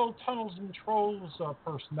 I'm an old Tunnels and Trolls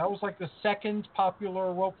person. That was like the second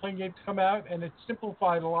popular role-playing game to come out, and it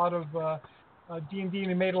simplified a lot of D&D,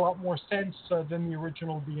 and it made a lot more sense than the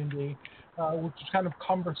original D&D, which is kind of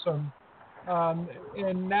cumbersome.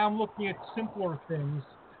 And now I'm looking at simpler things,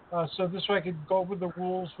 so this way I could go over the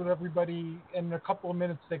rules with everybody, and in a couple of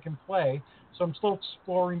minutes they can play. So I'm still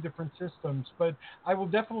exploring different systems, but I will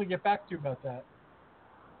definitely get back to you about that.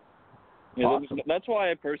 Yeah, awesome. That's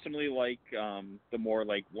why I personally like the more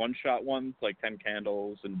like one-shot ones, like 10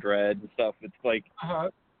 Candles and Dread and stuff. It's like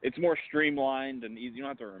it's more streamlined and easy. You don't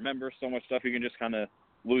have to remember so much stuff. You can just kind of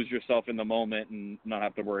lose yourself in the moment and not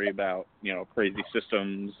have to worry about crazy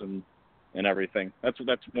systems and everything. That's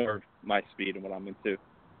more my speed and what I'm into.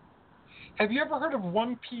 Have you ever heard of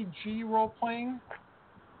 1PG role-playing?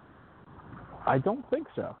 I don't think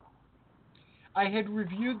so. I had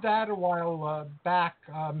reviewed that a while back,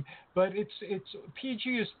 but it's PG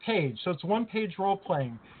is page, so it's one-page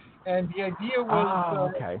role-playing, and the idea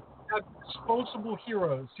was have disposable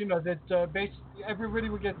heroes. That basically everybody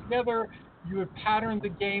would get together. You would pattern the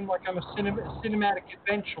game like on a cinematic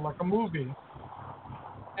adventure, like a movie,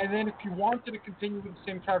 And then if you wanted to continue with the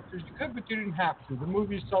same characters, you could, but you didn't have to. The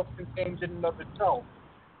movie is self-contained in and of itself.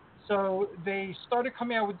 So they started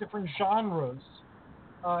coming out with different genres.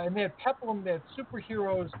 And they had peplum, they had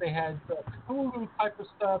superheroes, they had Cthulhu type of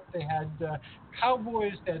stuff, they had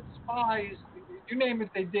cowboys, they had spies, you name it,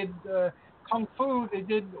 they did kung fu, they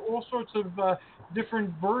did all sorts of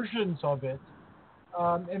different versions of it.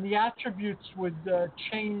 And the attributes would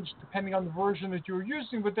change depending on the version that you were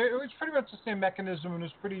using, but it was pretty much the same mechanism and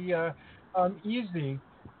it was pretty easy.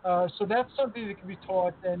 So that's something that can be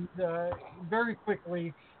taught and very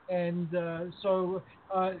quickly. And so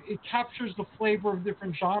it captures the flavor of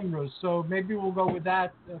different genres. So maybe we'll go with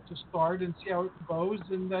that to start and see how it goes,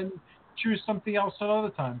 and then choose something else another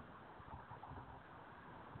time.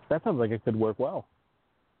 That sounds like it could work well.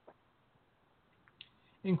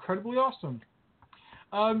 Incredibly awesome.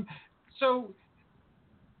 So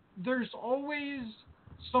there's always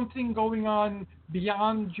something going on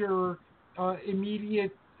beyond your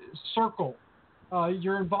immediate circle.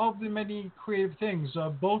 You're involved in many creative things,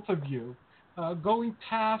 both of you. Going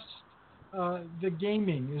past the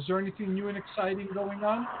gaming, is there anything new and exciting going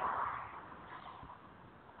on?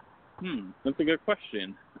 That's a good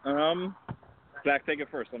question. Zach, take it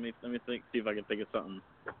first. Let me think. See if I can think of something.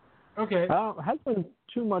 Okay. Hasn't been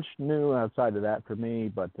too much new outside of that for me,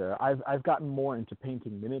 but I've gotten more into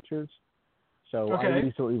painting miniatures. So I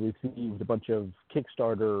recently received a bunch of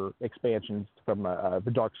Kickstarter expansions from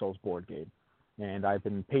the Dark Souls board game. And I've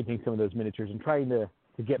been painting some of those miniatures and trying to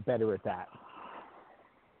get better at that.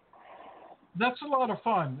 That's a lot of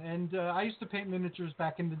fun. And I used to paint miniatures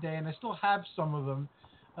back in the day, and I still have some of them.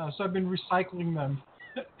 So I've been recycling them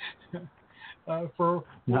for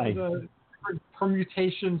nice. the different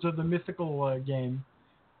permutations of the mythical game.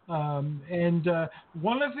 And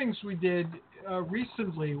one of the things we did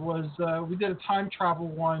recently was we did a time travel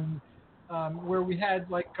one where we had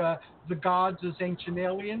like the gods as ancient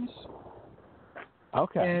aliens.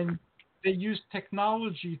 Okay. And they used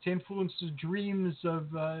technology to influence the dreams of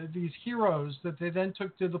these heroes that they then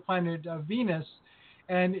took to the planet Venus.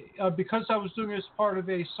 And because I was doing it as part of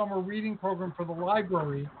a summer reading program for the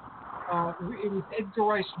library, it was Edgar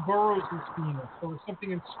Rice Burroughs' Venus, so it was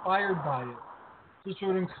something inspired by it. This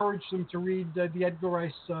would encourage them to read the Edgar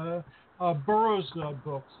Rice Burroughs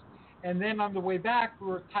books. And then on the way back, we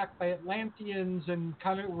were attacked by Atlanteans and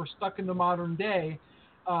kind of were stuck in the modern day.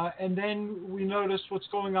 And then we noticed what's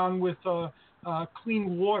going on with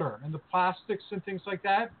clean water and the plastics and things like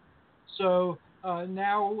that. So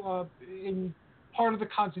now in part of the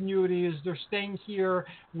continuity is they're staying here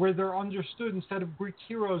where they're understood instead of Greek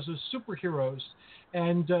heroes as superheroes.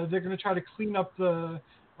 And they're going to try to clean up the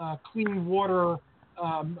clean water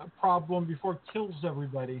problem before it kills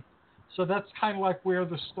everybody. So that's kind of like where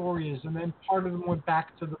the story is. And then part of them went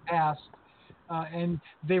back to the past. And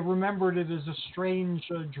they remembered it as a strange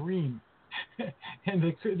dream, and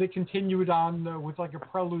they continued on with like a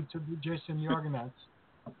prelude to Jason the Argonauts.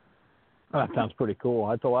 That sounds pretty cool.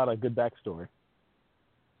 That's a lot of good backstory.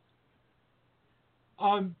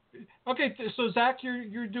 Okay, so Zach,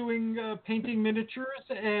 you're doing painting miniatures,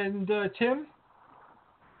 and Tim?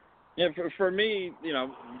 Yeah, for me,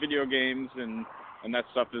 video games and that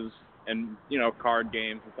stuff is, and card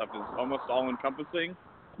games and stuff is almost all encompassing.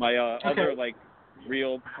 My other like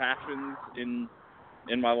real passions in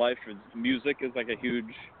my life is music is like a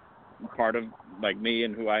huge part of like me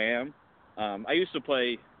and who I am. I used to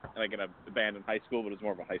play like in a band in high school, but it's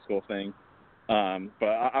more of a high school thing. But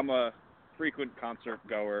I'm a frequent concert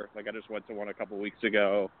goer. Like I just went to one a couple weeks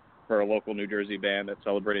ago for a local New Jersey band that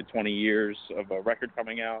celebrated 20 years of a record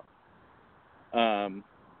coming out.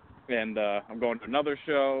 And I'm going to another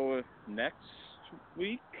show next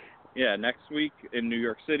week. Yeah, next week in New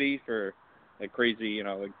York City for a crazy,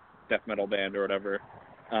 like death metal band or whatever.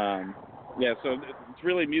 Yeah, so it's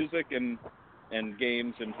really music and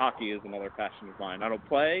games, and hockey is another passion of mine. I don't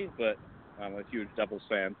play, but I'm a huge Devils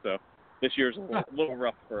fan, so this year's a little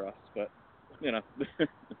rough for us, but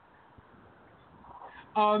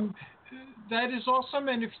That is awesome,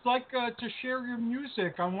 and if you'd like to share your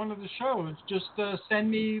music on one of the shows, just send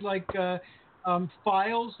me like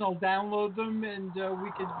files, and I'll download them, and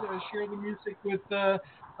we could share the music with the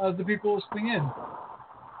people listening in.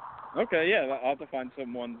 Okay, yeah, I'll have to find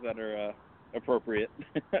some ones that are appropriate.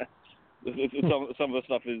 Some of the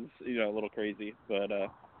stuff is a little crazy, but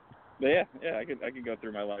yeah, I could go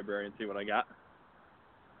through my library and see what I got.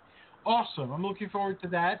 Awesome. I'm looking forward to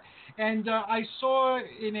that. And I saw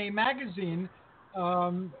in a magazine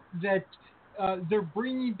that they're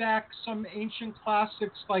bringing back some ancient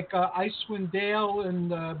classics like Icewind Dale and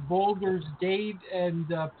Baldur's Gate and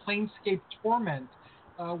Planescape Torment,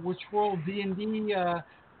 which were all D&D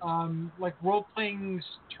like role-playing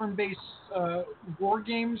turn-based war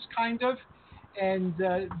games, kind of. And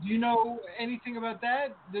do you know anything about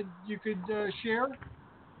that you could share?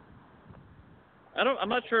 I'm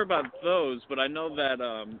not sure about those, but I know that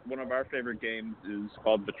one of our favorite games is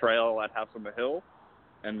called Betrayal at House on the Hill,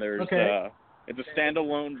 and there's it's a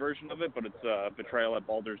standalone version of it, but it's Betrayal at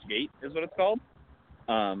Baldur's Gate is what it's called.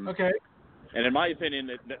 Okay. And in my opinion,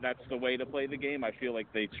 that's the way to play the game. I feel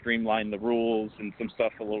like they streamline the rules and some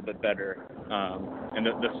stuff a little bit better. And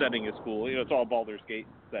the setting is cool. You know, it's all Baldur's Gate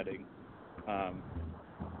setting.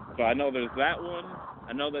 So I know there's that one.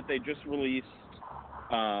 I know that they just released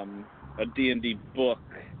a D&D book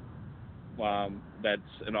that's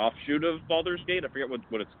an offshoot of Baldur's Gate. I forget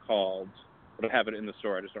what it's called, but I have it in the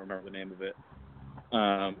store. I just don't remember the name of it.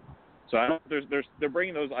 So I don't, they're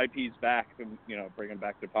bringing those IPs back and, you know, bringing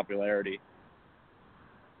back their popularity.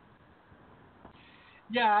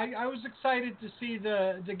 Yeah, I was excited to see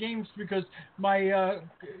the games because my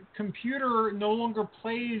computer no longer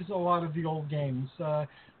plays a lot of the old games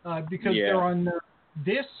because they're on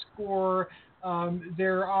disc or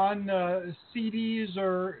they're on CDs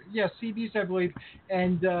or CDs, I believe,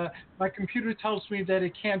 and my computer tells me that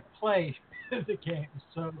it can't play the games.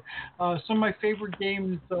 So some of my favorite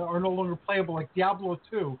games are no longer playable, like Diablo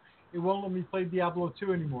 2. It won't let me play Diablo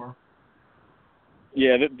 2 anymore.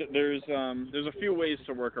 Yeah, there's a few ways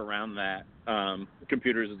to work around that.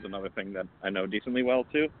 Computers is another thing that I know decently well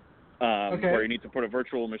too. Where you need to put a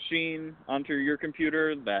virtual machine onto your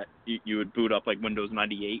computer that you would boot up like Windows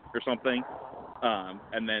 98 or something,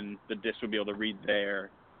 and then the disk would be able to read there.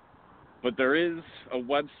 But there is a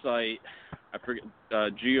website, I forget,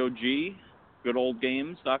 GOG,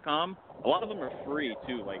 goodoldgames.com. A lot of them are free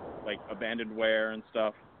too, like Abandonware and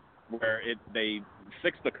stuff, where they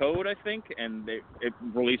fix the code, I think, and it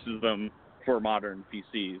releases them for modern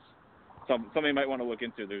PCs. Something you might want to look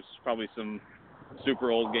into. There's probably some super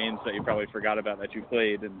old games that you probably forgot about that you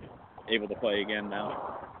played and able to play again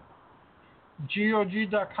now.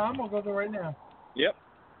 GOG.com? I'll go there right now. Yep.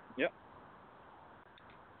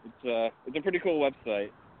 It's a pretty cool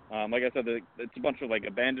website. Like I said, it's a bunch of like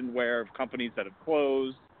abandonware of companies that have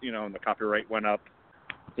closed, you know, and the copyright went up,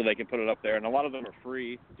 so they can put it up there, and a lot of them are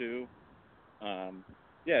free too.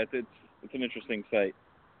 It's an interesting site.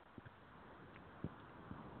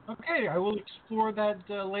 Okay, I will explore that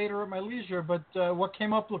later at my leisure, but what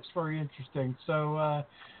came up looks very interesting, so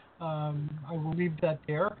I will leave that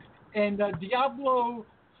there. And Diablo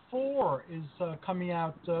 4 is coming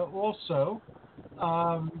out also.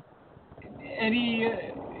 Any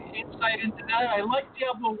insight into that? I like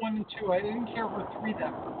Diablo 1 and 2. I didn't care for 3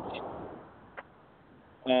 that much.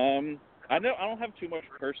 I don't have too much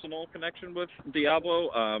personal connection with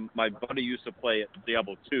Diablo. My buddy used to play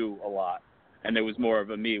Diablo 2 a lot, and it was more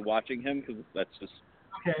of a me watching him because that's just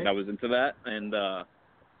I was into that. And I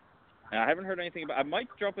haven't heard anything about. I might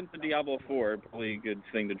jump into Diablo 4. Probably a good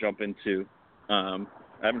thing to jump into. I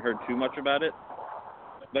haven't heard too much about it.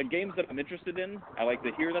 But games that I'm interested in, I like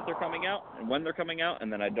to hear that they're coming out and when they're coming out,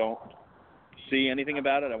 and then I don't see anything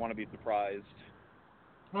about it. I want to be surprised.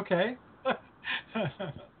 Okay.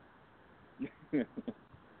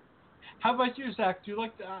 How about you, Zach? Do you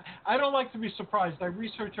like to, I don't like to be surprised. I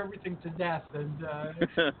research everything to death and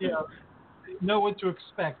know what to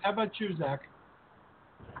expect. How about you, Zach?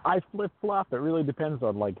 I flip-flop. It really depends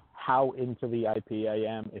on like how into the IP I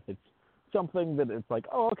am. If it's something that it's like,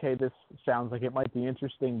 oh, okay, this sounds like it might be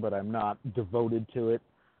interesting, but I'm not devoted to it,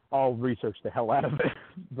 I'll research the hell out of it.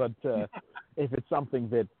 But if it's something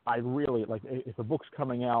that I really like, if a book's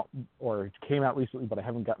coming out or it came out recently but I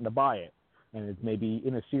haven't gotten to buy it, and it's maybe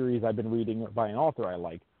in a series I've been reading by an author I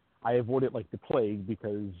like, I avoid it like the plague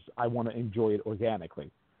because I want to enjoy it organically.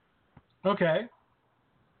 Okay.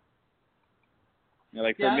 Yeah,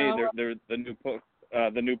 like for me,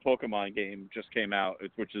 the new Pokemon game just came out,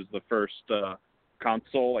 which is the first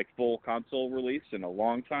full console release in a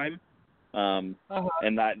long time. And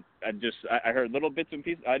that I heard little bits and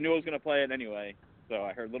pieces. I knew I was going to play it anyway, so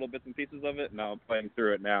I heard little bits and pieces of it. Now I'm playing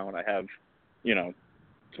through it now, and I have,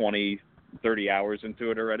 20, 30 hours into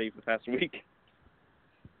it already for the past week.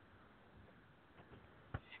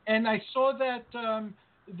 And I saw that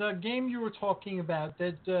the game you were talking about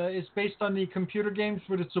that is based on the computer games,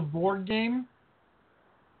 but it's a board game.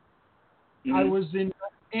 Mm-hmm. I was in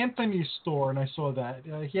Anthony's store and I saw that.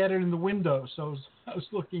 He had it in the window, so I was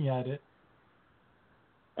looking at it.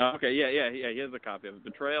 Okay, yeah. He has a copy of it.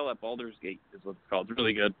 Betrayal at Baldur's Gate is what it's called. It's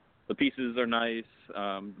really good. The pieces are nice.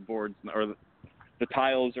 The boards or the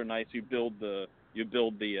tiles are nice. You build the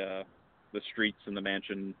streets in the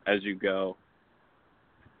mansion as you go.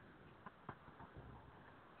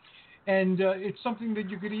 and it's something that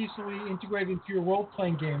you could easily integrate into your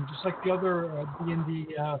role-playing game, just like the other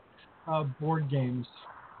D&D board games.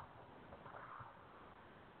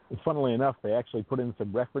 Funnily enough, they actually put in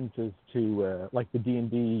some references to like the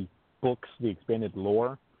D&D books, the expanded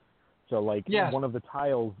lore. So like one of the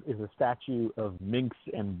tiles is a statue of Minx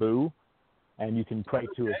and Boo, and you can pray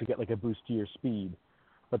to it to get like a boost to your speed.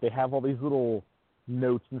 But they have all these little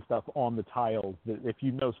notes and stuff on the tiles that if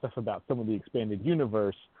you know stuff about some of the expanded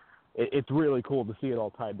universe, it's really cool to see it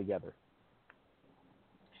all tied together.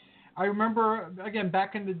 I remember, again,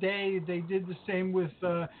 back in the day, they did the same with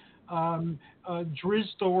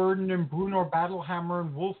Drizzt Do'Urden and Bruno Battlehammer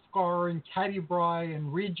and Wolfgar and Cadibry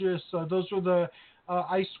and Regis. Those were the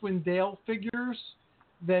Icewind Dale figures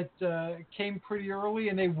that came pretty early,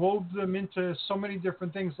 and they wove them into so many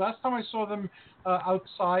different things. Last time I saw them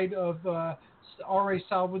outside of R.A.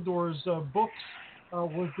 Salvador's books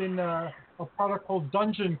was in a product called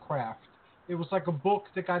Dungeon Craft. It was like a book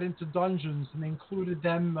that got into dungeons, and they included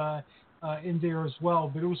them in there as well.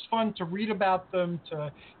 But it was fun to read about them,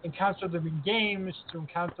 to encounter them in games, to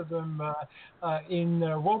encounter them in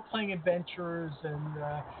role-playing adventures, and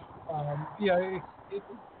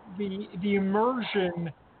the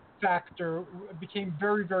immersion factor became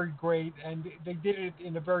very, very great, and they did it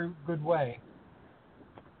in a very good way.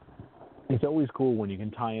 It's always cool when you can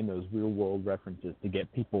tie in those real-world references to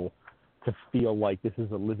get people to feel like this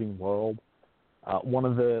is a living world. One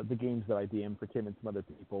of the games that I DM for Tim and some other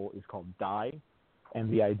people is called Die, and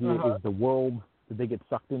the idea is the world that they get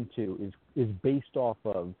sucked into is based off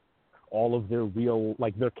of all of their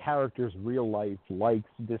their characters' real life likes,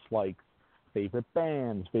 dislikes, favorite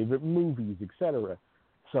bands, favorite movies, etc.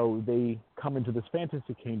 So they come into this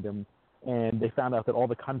fantasy kingdom, and they found out that all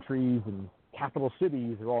the countries and capital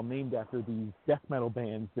cities are all named after these death metal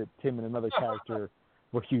bands that Tim and another character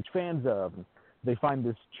were huge fans of. And they find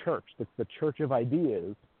this church that's the Church of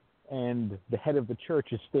Ideas, and the head of the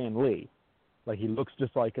church is Stan Lee. Like, he looks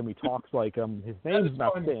just like him, he talks like him. His name's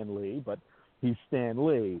not Stan Lee, but he's Stan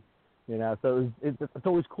Lee. You know, so it's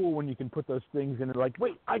always cool when you can put those things in and like,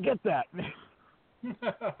 wait, I get that.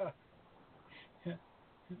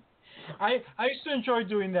 I used to enjoy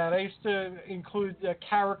doing that. I used to include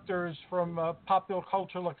characters from popular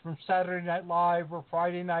culture, like from Saturday Night Live or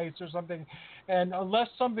Friday nights or something. And unless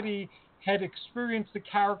somebody had experienced the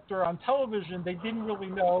character on television, they didn't really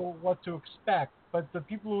know what to expect. But the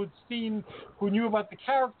people who knew about the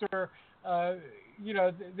character,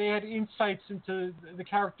 they had insights into the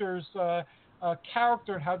character's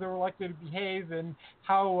character and how they were likely to behave and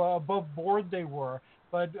how above board they were.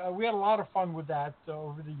 But we had a lot of fun with that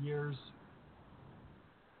over the years.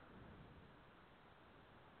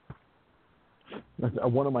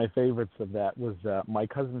 One of my favorites of that was my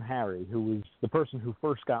cousin Harry, who was the person who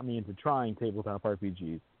first got me into trying tabletop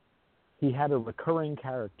RPGs. He had a recurring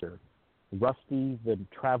character, Rusty the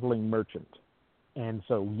Traveling Merchant. And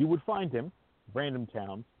so you would find him, random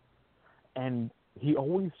towns, and he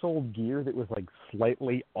always sold gear that was like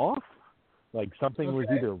slightly off. Like something was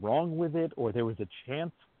either wrong with it, or there was a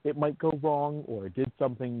chance it might go wrong, or it did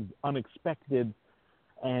something unexpected.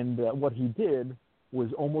 And what he did was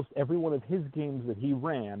almost every one of his games that he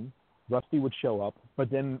ran, Rusty would show up, but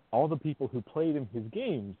then all the people who played in his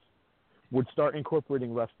games would start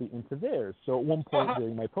incorporating Rusty into theirs. So at one point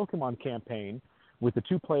during my Pokemon campaign, with the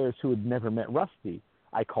two players who had never met Rusty,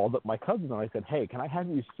 I called up my cousin and I said, hey, can I have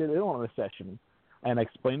you sit in on a session? And I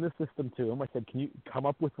explained the system to him. I said, can you come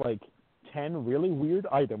up with like 10 really weird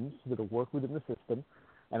items that will work within the system,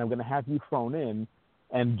 and I'm going to have you phone in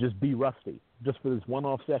and just be Rusty, just for this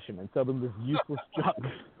one-off session, and sell them this useless junk.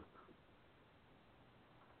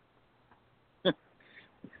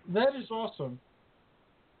 That is awesome.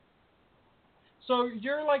 So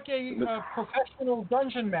you're like a professional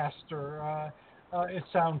dungeon master, it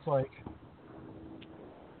sounds like.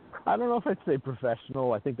 I don't know if I'd say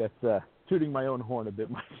professional. I think that's tooting my own horn a bit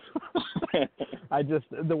myself.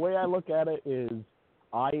 The way I look at it is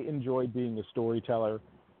I enjoy being a storyteller,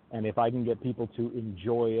 and if I can get people to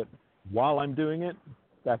enjoy it while I'm doing it,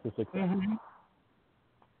 that's a success. Mm-hmm.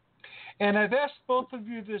 And I've asked both of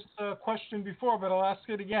you this question before, but I'll ask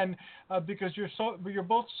it again because you're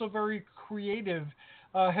both so very creative.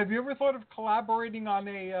 Have you ever thought of collaborating on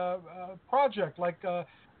a project? Like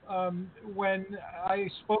when I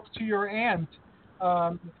spoke to your aunt,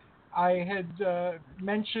 I had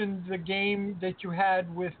mentioned the game that you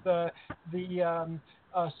had with the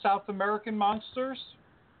South American monsters.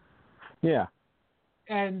 Yeah.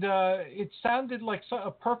 And it sounded like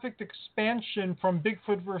a perfect expansion from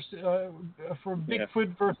Bigfoot versus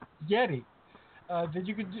Yeti. that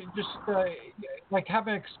you could just like have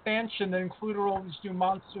an expansion that included all these new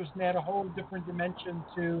monsters and add a whole different dimension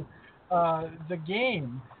to the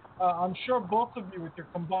game. I'm sure both of you, with your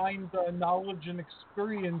combined knowledge and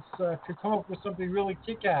experience, could come up with something really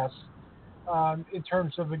kick-ass in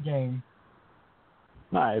terms of a game.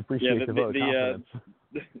 I appreciate the vote of confidence.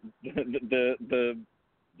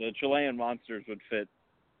 The Chilean monsters would fit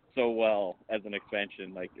so well as an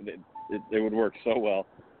expansion. Like it would work so well.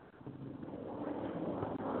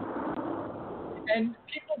 And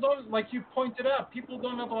people don't, like you pointed out, people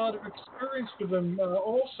don't have a lot of experience with them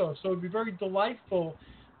also. So it'd be very delightful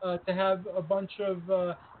to have a bunch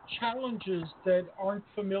of challenges that aren't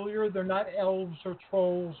familiar. They're not elves or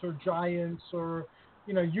trolls or giants or,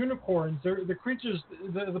 unicorns. They're the creatures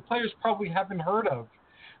the players probably haven't heard of.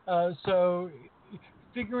 So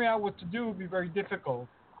figuring out what to do would be very difficult.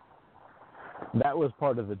 That was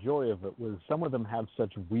part of the joy of it, was some of them have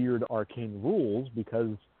such weird arcane rules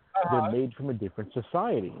because they're made from a different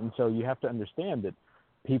society. And so you have to understand that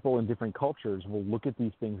people in different cultures will look at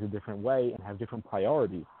these things a different way and have different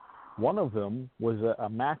priorities. One of them was a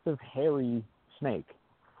massive hairy snake,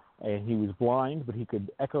 and he was blind, but he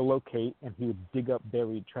could echolocate, and he would dig up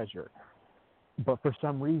buried treasure. But for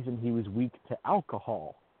some reason, he was weak to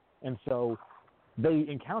alcohol. And so they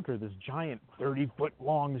encounter this giant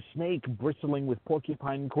 30-foot-long snake bristling with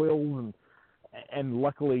porcupine quills, and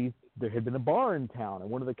luckily there had been a bar in town,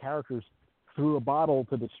 and one of the characters threw a bottle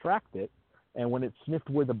to distract it, and when it sniffed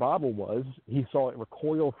where the bottle was, he saw it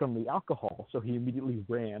recoil from the alcohol, so he immediately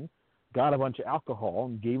ran, got a bunch of alcohol,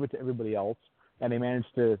 and gave it to everybody else, and they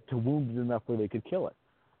managed to wound it enough where they could kill it.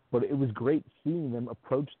 But it was great seeing them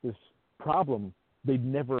approach this problem they'd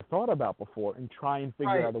never thought about before and try and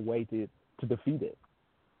figure out a way to defeat it.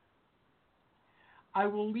 I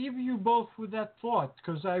will leave you both with that thought,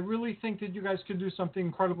 because I really think that you guys could do something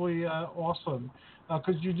incredibly awesome,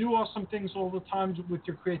 because you do awesome things all the time with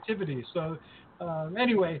your creativity. So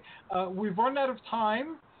anyway, we've run out of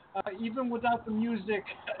time, even without the music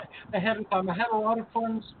ahead of time. I had a lot of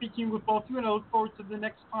fun speaking with both of you, and I look forward to the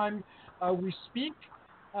next time we speak.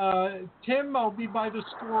 Tim, I'll be by the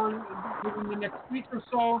store within the next week or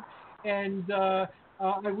so, and I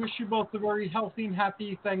wish you both a very healthy and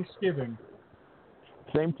happy Thanksgiving.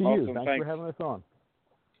 Same to you. Thanks for having us on.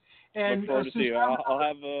 And look forward to see you.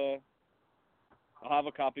 I'll have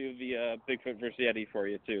a copy of the Bigfoot vs. Yeti for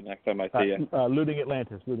you too next time I see you. Looting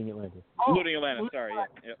Atlantis. Oh, Looting Atlantis. Sorry.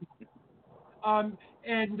 Yeah.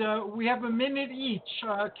 And we have a minute each.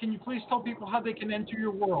 Can you please tell people how they can enter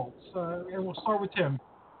your worlds? And we'll start with Tim.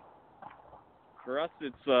 For us,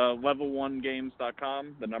 it's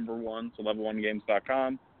level1games.com, the number one, so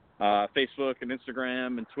level1games.com. Facebook and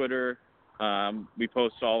Instagram and Twitter. We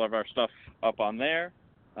post all of our stuff up on there.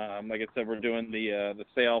 Like I said, we're doing the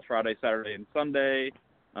sale Friday, Saturday, and Sunday.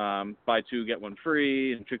 Buy two, get one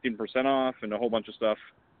free, and 15% off, and a whole bunch of stuff.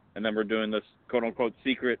 And then we're doing this quote-unquote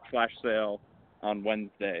secret flash sale on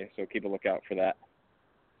Wednesday, so keep a lookout for that.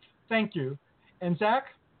 Thank you. And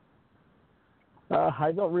Zach?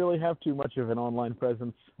 I don't really have too much of an online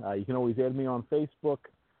presence. You can always add me on Facebook.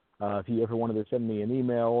 If you ever wanted to send me an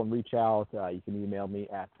email and reach out, you can email me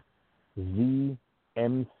at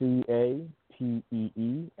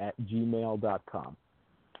zmcatee@gmail.com.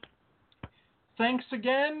 Thanks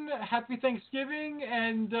again. Happy Thanksgiving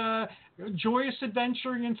and joyous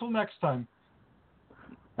adventuring until next time.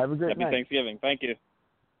 Have a great night. Happy Thanksgiving. Thank you.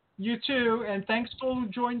 You too, and thanks to all who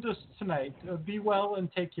joined us tonight. Be well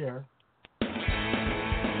and take care.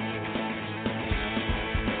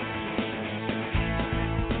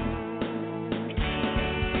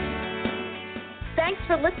 Thanks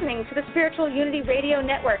for listening to the Spiritual Unity Radio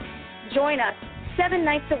Network. Join us 7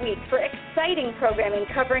 nights a week for exciting programming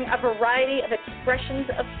covering a variety of expressions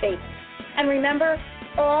of faith. And remember,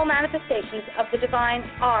 all manifestations of the divine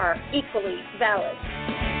are equally valid.